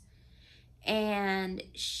parents. And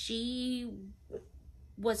she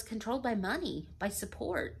was controlled by money, by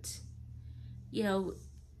support.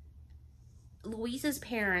 Louise's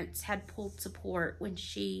parents had pulled support when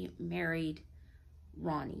she married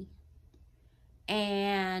Ronnie.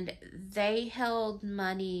 And they held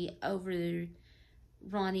money over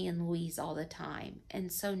Ronnie and Louise all the time.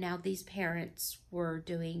 And so now these parents were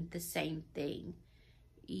doing the same thing.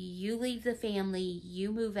 You leave the family,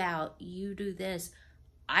 you move out, you do this,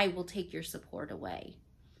 I will take your support away.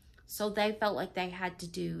 So they felt like they had to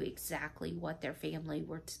do exactly what their family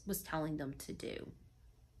was telling them to do.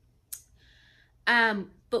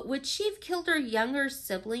 But would she have killed her younger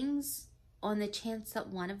siblings on the chance that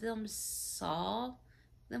one of them saw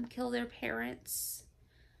them kill their parents?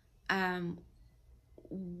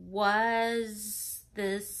 Was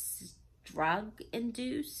this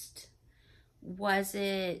drug-induced? Was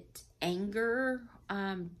it anger,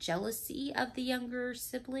 jealousy of the younger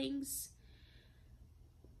siblings?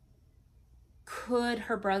 Could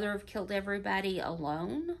her brother have killed everybody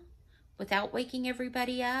alone without waking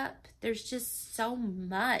everybody up? There's just so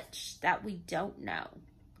much that we don't know.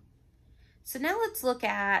 So now let's look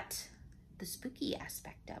at the spooky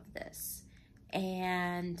aspect of this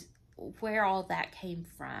and where all that came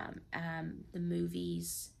from, the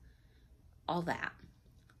movies, all that.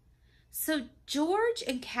 So George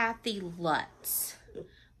and Kathy Lutz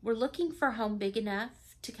were looking for a home big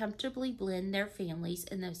enough to comfortably blend their families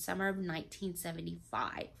in the summer of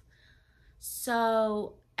 1975.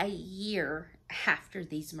 So a year after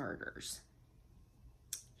these murders.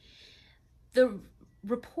 They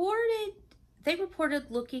reported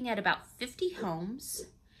looking at about 50 homes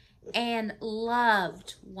and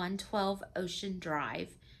loved 112 Ocean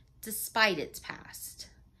Drive despite its past.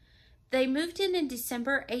 They moved in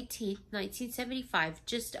December 18th, 1975,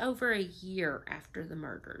 just over a year after the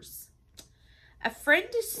murders. A friend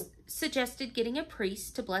suggested getting a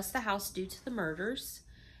priest to bless the house due to the murders,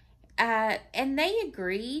 and they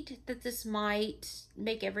agreed that this might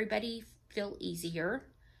make everybody feel easier,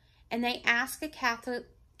 and they asked a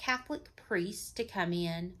Catholic priest to come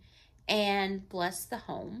in and bless the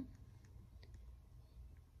home,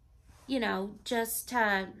 just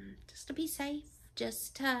to be safe,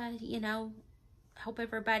 just to, help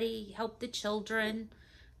everybody, help the children,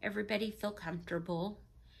 everybody feel comfortable.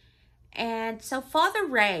 And so Father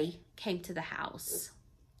Ray came to the house.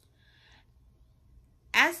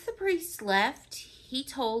 As the priest left, he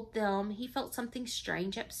told them he felt something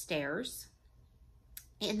strange upstairs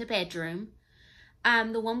in the bedroom.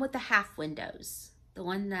 The one with the half windows.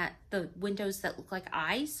 The windows that look like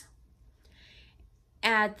eyes.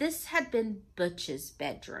 This had been Butch's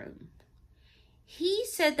bedroom. He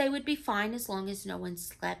said they would be fine as long as no one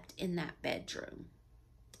slept in that bedroom.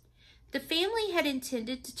 The family had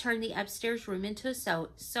intended to turn the upstairs room into a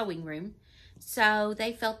sewing room, so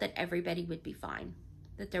they felt that everybody would be fine,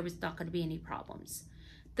 that there was not going to be any problems.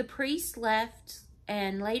 The priest left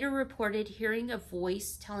and later reported hearing a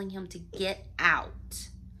voice telling him to get out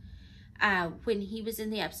when he was in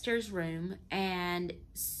the upstairs room and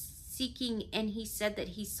he said that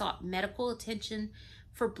he sought medical attention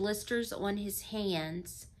for blisters on his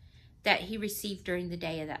hands that he received during the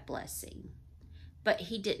day of that blessing. But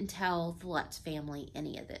he didn't tell the Lutz family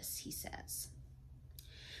any of this, he says.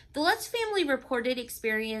 The Lutz family reported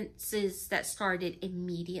experiences that started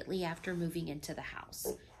immediately after moving into the house.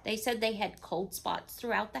 They said they had cold spots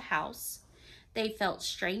throughout the house. They felt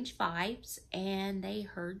strange vibes and they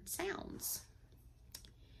heard sounds.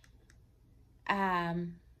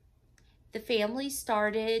 The family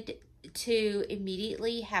started to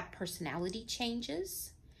immediately have personality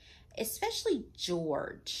changes, especially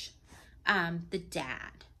George, the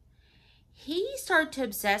dad. He started to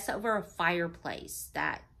obsess over a fireplace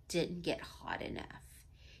that didn't get hot enough.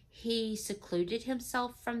 He secluded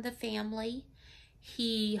himself from the family.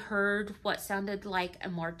 He heard what sounded like a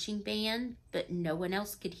marching band, but no one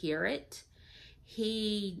else could hear it.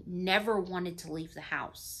 He never wanted to leave the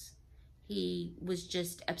house. He was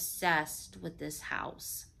just obsessed with this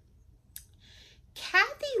house.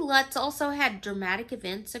 Kathy Lutz also had dramatic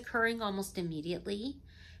events occurring almost immediately.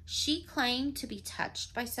 She claimed to be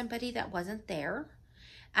touched by somebody that wasn't there.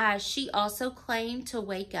 She also claimed to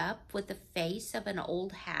wake up with the face of an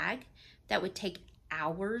old hag that would take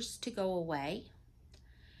hours to go away.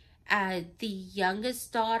 The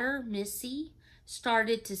youngest daughter, Missy,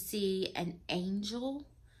 started to see an angel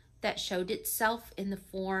that showed itself in the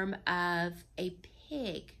form of a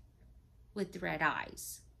pig with red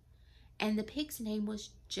eyes. And the pig's name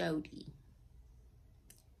was Jody.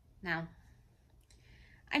 Now,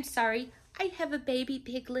 I'm sorry, I have a baby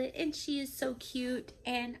piglet and she is so cute,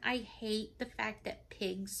 and I hate the fact that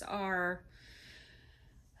pigs are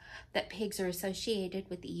associated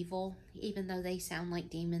with evil, even though they sound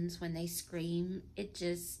like demons when they scream. It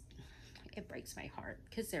breaks my heart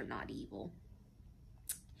because they're not evil.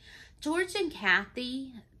 George and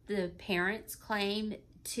Kathy, the parents, claim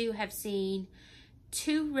to have seen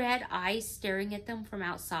two red eyes staring at them from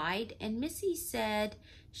outside, and Missy said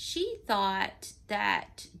she thought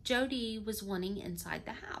that Jody was wanting inside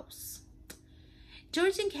the house.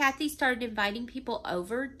 George and Kathy started inviting people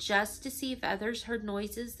over just to see if others heard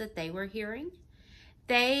noises that they were hearing.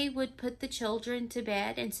 They would put the children to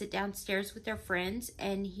bed and sit downstairs with their friends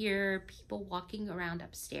and hear people walking around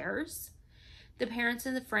upstairs. The parents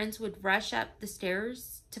and the friends would rush up the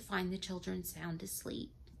stairs to find the children sound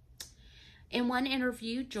asleep. In one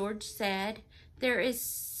interview, George said, "There is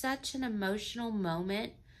such an emotional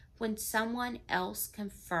moment when someone else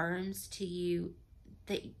confirms to you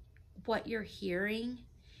that what you're hearing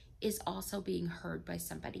is also being heard by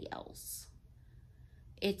somebody else.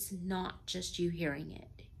 It's not just you hearing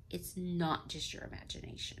it. It's not just your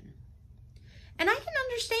imagination." And I can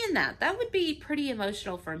understand that. That would be pretty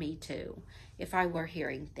emotional for me too, if I were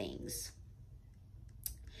hearing things.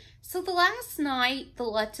 So the last night the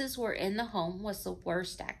Lutzes were in the home was the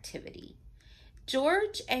worst activity.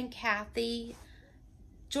 George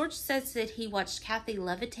says that he watched Kathy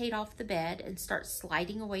levitate off the bed and start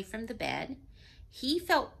sliding away from the bed. He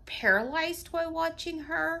felt paralyzed while watching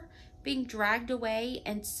her being dragged away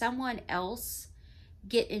and someone else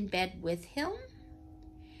get in bed with him.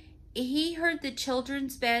 He heard the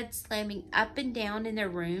children's bed slamming up and down in their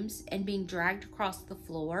rooms and being dragged across the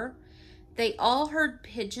floor. They all heard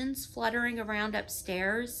pigeons fluttering around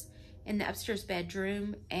upstairs in the upstairs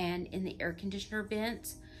bedroom and in the air conditioner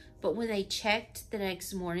vents. But when they checked the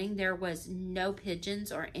next morning, there was no pigeons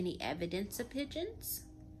or any evidence of pigeons.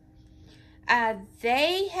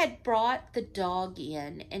 They had brought the dog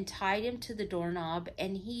in and tied him to the doorknob,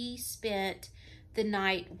 and he spent the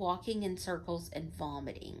night walking in circles and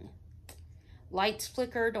vomiting. Lights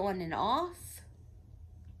flickered on and off.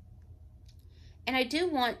 And I do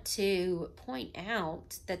want to point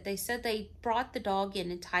out that they said they brought the dog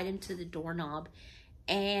in and tied him to the doorknob,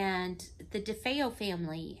 and the DeFeo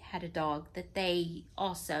family had a dog that they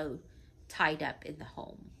also tied up in the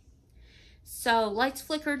home. So lights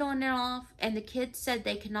flickered on and off, and the kids said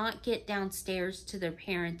they could not get downstairs to their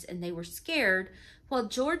parents, and they were scared, while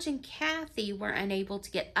George and Kathy were unable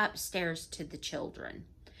to get upstairs to the children.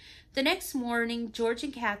 The next morning, George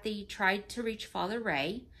and Kathy tried to reach Father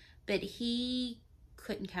Ray, but he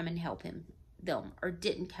couldn't come and help them, or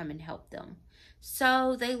didn't come and help them.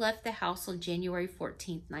 So they left the house on January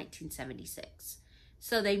 14th, 1976.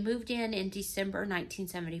 So they moved in December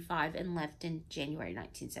 1975 and left in January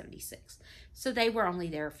 1976. So they were only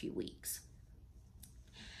there a few weeks.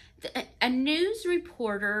 A news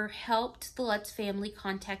reporter helped the Lutz family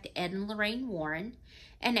contact Ed and Lorraine Warren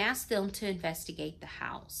and asked them to investigate the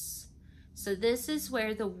house. So this is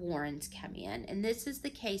where the Warrens come in, and this is the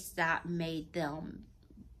case that made them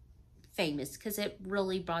famous because it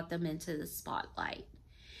really brought them into the spotlight.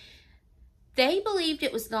 They believed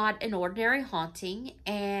it was not an ordinary haunting,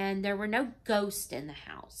 and there were no ghosts in the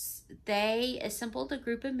house. They assembled a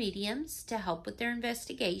group of mediums to help with their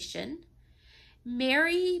investigation.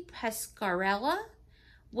 Mary Pascarella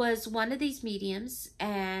was one of these mediums,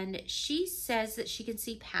 and she says that she can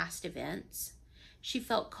see past events. She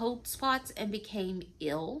felt cold spots and became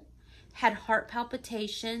ill, had heart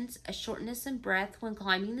palpitations, a shortness in breath when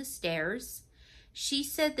climbing the stairs. She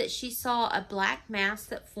said that she saw a black mass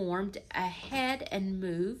that formed ahead and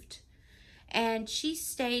moved, and she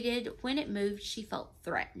stated when it moved, she felt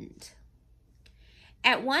threatened.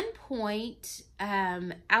 At one point,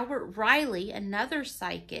 Albert Riley, another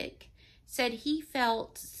psychic, said he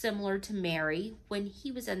felt similar to Mary when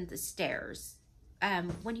he was in the stairs,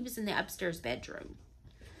 when he was in the upstairs bedroom.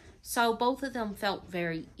 So both of them felt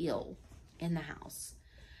very ill in the house.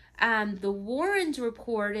 The Warrens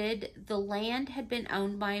reported the land had been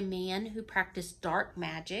owned by a man who practiced dark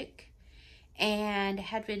magic and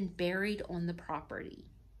had been buried on the property.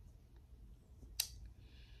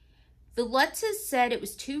 The Lutzes said it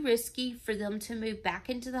was too risky for them to move back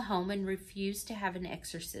into the home and refused to have an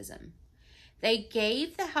exorcism. They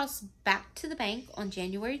gave the house back to the bank on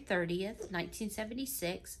January 30th,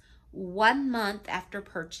 1976, 1 month after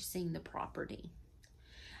purchasing the property.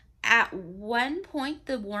 At one point,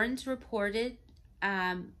 the Warrens reported,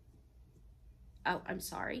 I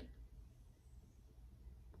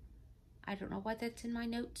don't know why that's in my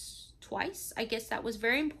notes twice. I guess that was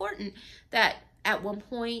very important, that at one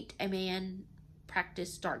point a man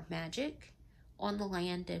practiced dark magic on the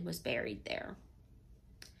land and was buried there.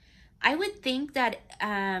 I would think that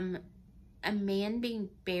a man being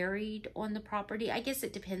buried on the property, I guess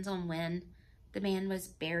it depends on when the man was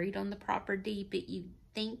buried on the property, but you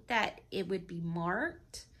think that it would be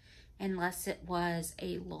marked unless it was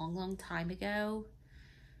a long time ago.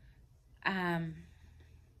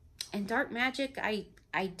 And dark magic, I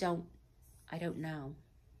don't know.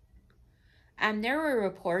 There were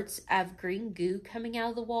reports of green goo coming out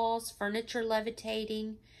of the walls, furniture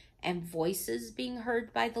levitating, and voices being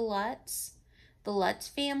heard by the Lutz. The Lutz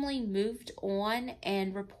family moved on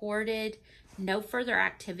and reported no further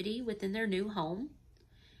activity within their new home.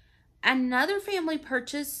 Another family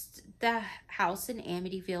purchased the house in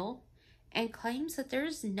Amityville and claims that there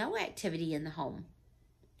is no activity in the home.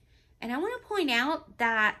 And I want to point out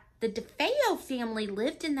that the DeFeo family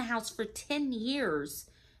lived in the house for 10 years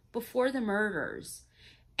before the murders.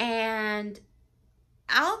 And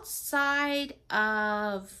outside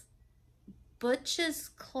of Butch's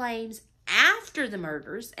claims after the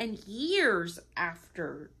murders, and years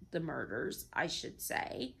after the murders, I should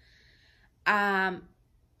say,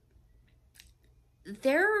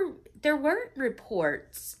 there weren't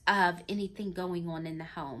reports of anything going on in the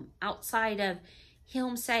home outside of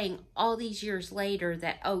him saying all these years later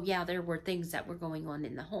that, oh yeah, there were things that were going on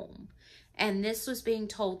in the home. And this was being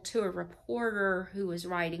told to a reporter who was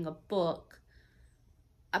writing a book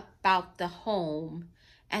about the home.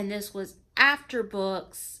 And this was after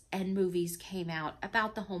books and movies came out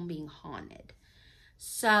about the home being haunted.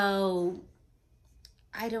 So,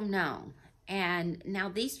 I don't know. And now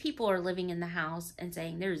these people are living in the house and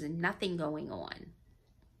saying there's nothing going on.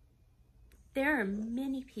 There are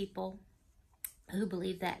many people who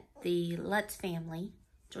believe that the Lutz family,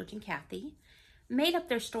 George and Kathy, made up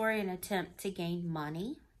their story in an attempt to gain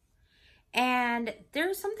money. And there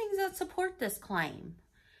are some things that support this claim.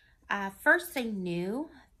 First, they knew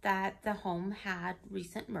that the home had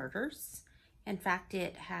recent murders. In fact,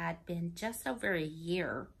 it had been just over a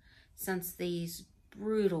year since these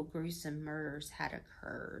brutal, gruesome murders had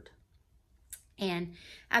occurred. And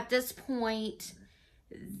at this point,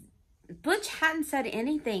 Butch hadn't said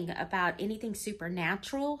anything about anything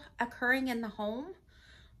supernatural occurring in the home,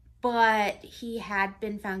 but he had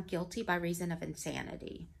been found guilty by reason of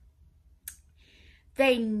insanity.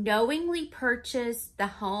 They knowingly purchased the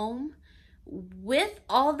home With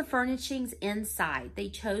all the furnishings inside, they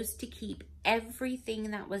chose to keep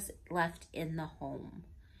everything that was left in the home.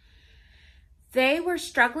 They were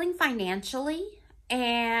struggling financially,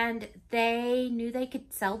 and they knew they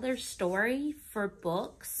could sell their story for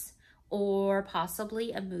books or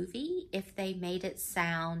possibly a movie if they made it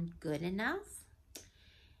sound good enough.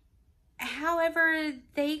 However,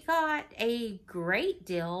 they got a great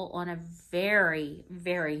deal on a very,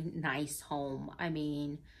 very nice home. I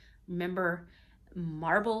mean, remember,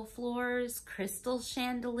 marble floors, crystal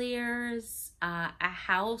chandeliers, a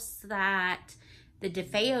house that the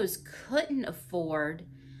DeFeos couldn't afford,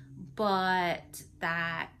 but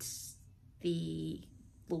that the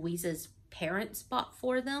Louisa's parents bought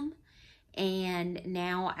for them. And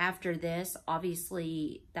now after this,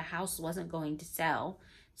 obviously the house wasn't going to sell.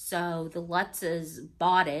 So the Lutzes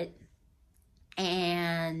bought it,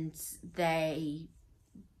 and they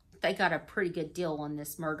got a pretty good deal on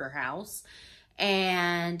this murder house,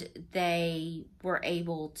 and they were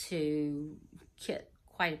able to get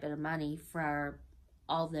quite a bit of money for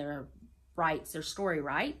all their rights, their story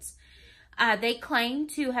rights. They claim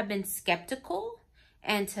to have been skeptical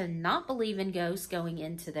and to not believe in ghosts going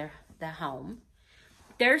into the home.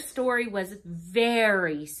 Their story was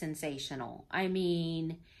very sensational. I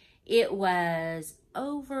mean, it was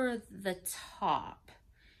over the top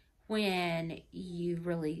when you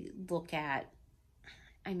really look at,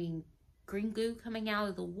 I mean, green goo coming out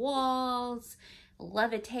of the walls,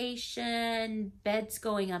 levitation, beds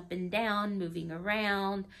going up and down, moving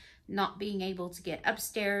around, not being able to get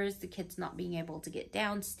upstairs, the kids not being able to get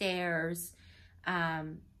downstairs,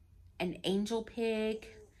 an angel pig.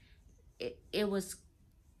 It was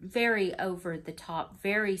very over the top,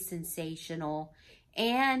 very sensational.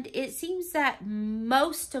 And it seems that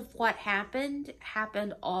most of what happened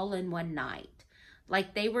all in one night.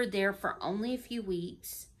 Like, they were there for only a few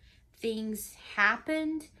weeks. Things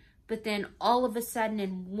happened, but then all of a sudden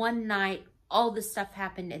in one night, all this stuff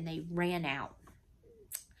happened and they ran out.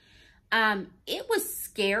 It was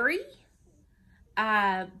scary,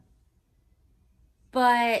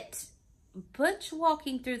 but Butch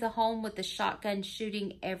walking through the home with the shotgun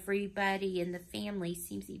shooting everybody in the family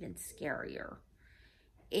seems even scarier.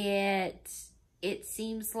 It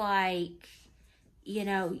seems like, you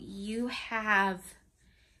know, you have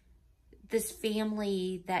this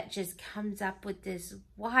family that just comes up with this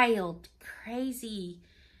wild, crazy,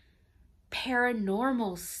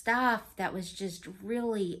 paranormal stuff that was just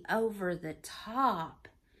really over the top,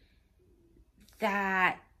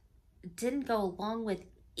 that didn't go along with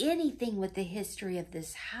anything with the history of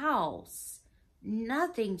this house.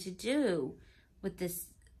 Nothing to do with this,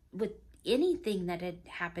 with anything that had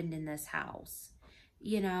happened in this house.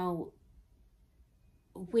 You know,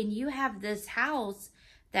 when you have this house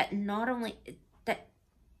that not only, that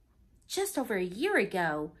just over a year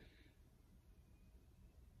ago,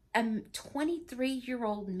 a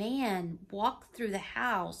 23-year-old man walked through the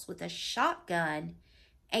house with a shotgun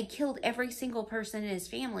and killed every single person in his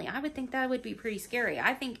family. I would think that would be pretty scary.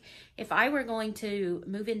 I think if I were going to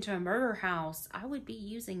move into a murder house, I would be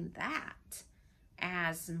using that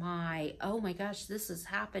as my, oh my gosh, this is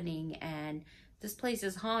happening, and this place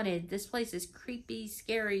is haunted, this place is creepy,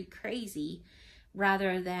 scary, crazy,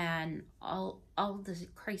 rather than all the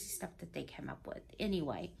crazy stuff that they came up with.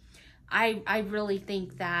 Anyway, I really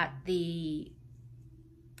think that the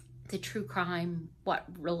true crime,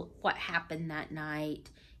 what happened that night,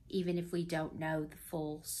 even if we don't know the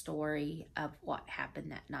full story of what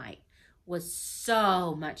happened that night, was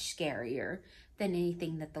so much scarier than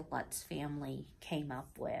anything that the Lutz family came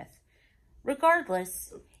up with.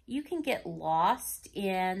 Regardless, you can get lost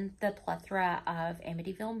in the plethora of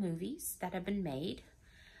Amityville movies that have been made.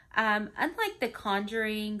 Unlike the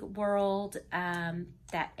Conjuring world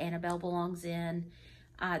that Annabelle belongs in,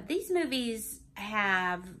 these movies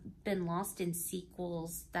have been lost in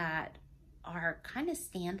sequels that are kind of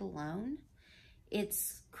standalone.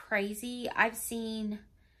 It's crazy. I've seen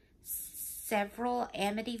several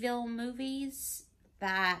Amityville movies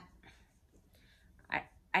that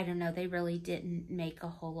I don't know, they really didn't make a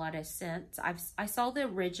whole lot of sense. I saw the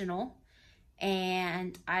original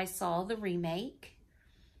and I saw the remake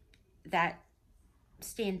that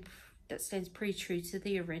stands pretty true to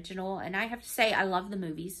the original. And I have to say, I love the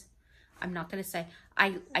movies. I'm not going to say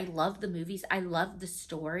I love the movies. I love the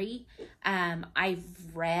story. I've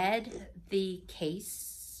read the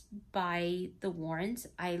case by the Warrens.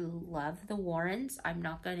 I love the Warrens. I'm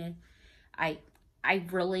not going to, I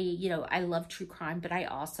really, you know, I love true crime, but I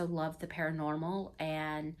also love the paranormal.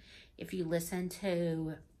 And if you listen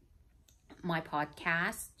to my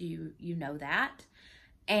podcast, you know that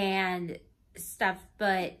and stuff.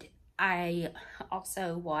 But I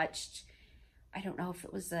also watched, I don't know if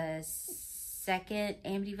it was a second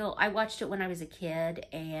Amityville. I watched it when I was a kid,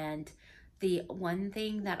 and the one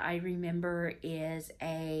thing that I remember is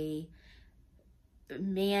a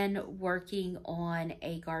man working on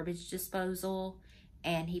a garbage disposal,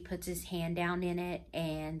 and he puts his hand down in it,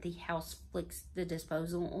 and the house flicks the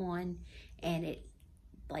disposal on, and it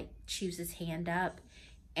like chews his hand up.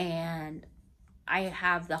 And I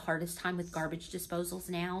have the hardest time with garbage disposals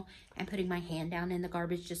now, and putting my hand down in the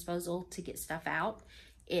garbage disposal to get stuff out.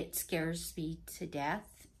 It scares me to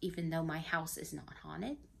death, even though my house is not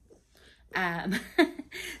haunted.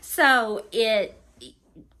 So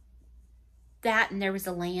that, and there was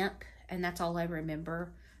a lamp, and that's all I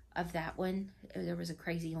remember of that one. There was a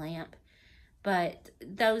crazy lamp, but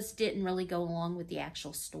those didn't really go along with the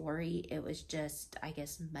actual story. It was just, I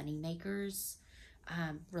guess, money makers,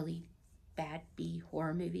 really bad B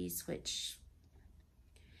horror movies, which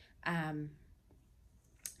are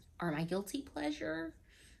my guilty pleasure.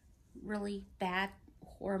 Really bad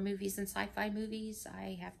horror movies and sci-fi movies,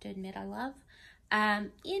 I have to admit I love.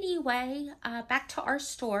 Anyway, back to our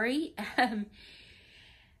story.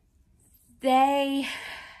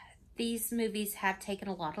 These movies have taken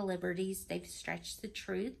a lot of liberties. They've stretched the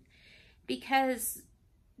truth because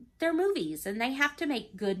they're movies and they have to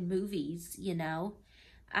make good movies, you know.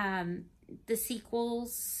 The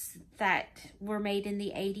sequels that were made in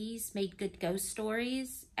the 80s made good ghost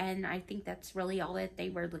stories, and I think that's really all that they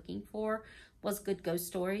were looking for, was good ghost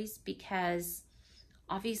stories, because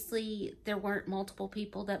obviously there weren't multiple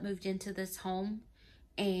people that moved into this home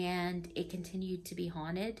and it continued to be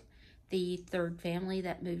haunted. The third family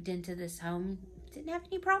that moved into this home didn't have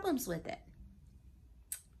any problems with it.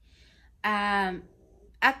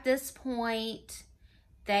 At this point,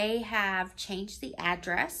 they have changed the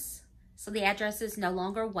address. So the address is no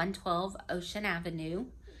longer 112 Ocean Avenue,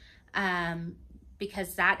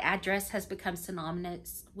 because that address has become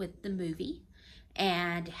synonymous with the movie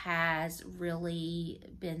and has really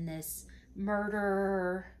been this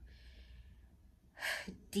murder,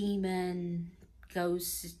 demon,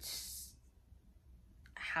 ghost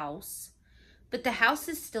house. But the house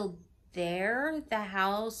is still there. The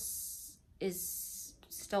house is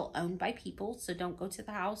still owned by people, so don't go to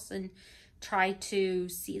the house and try to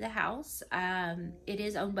see the house. It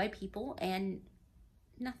is owned by people and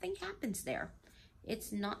nothing happens there.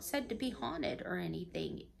 It's not said to be haunted or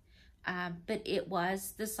anything, but it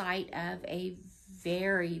was the site of a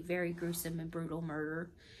very, very gruesome and brutal murder,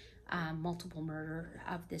 multiple murder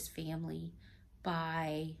of this family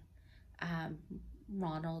by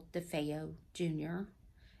Ronald DeFeo Jr.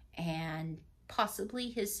 and possibly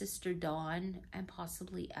his sister Dawn and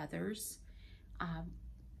possibly others.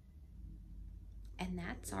 And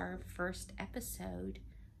that's our first episode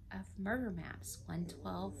of Murder Maps,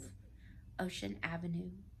 112 Ocean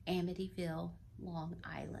Avenue, Amityville, Long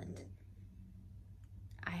Island.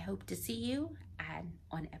 I hope to see you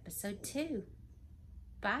on episode 2.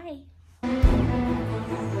 Bye.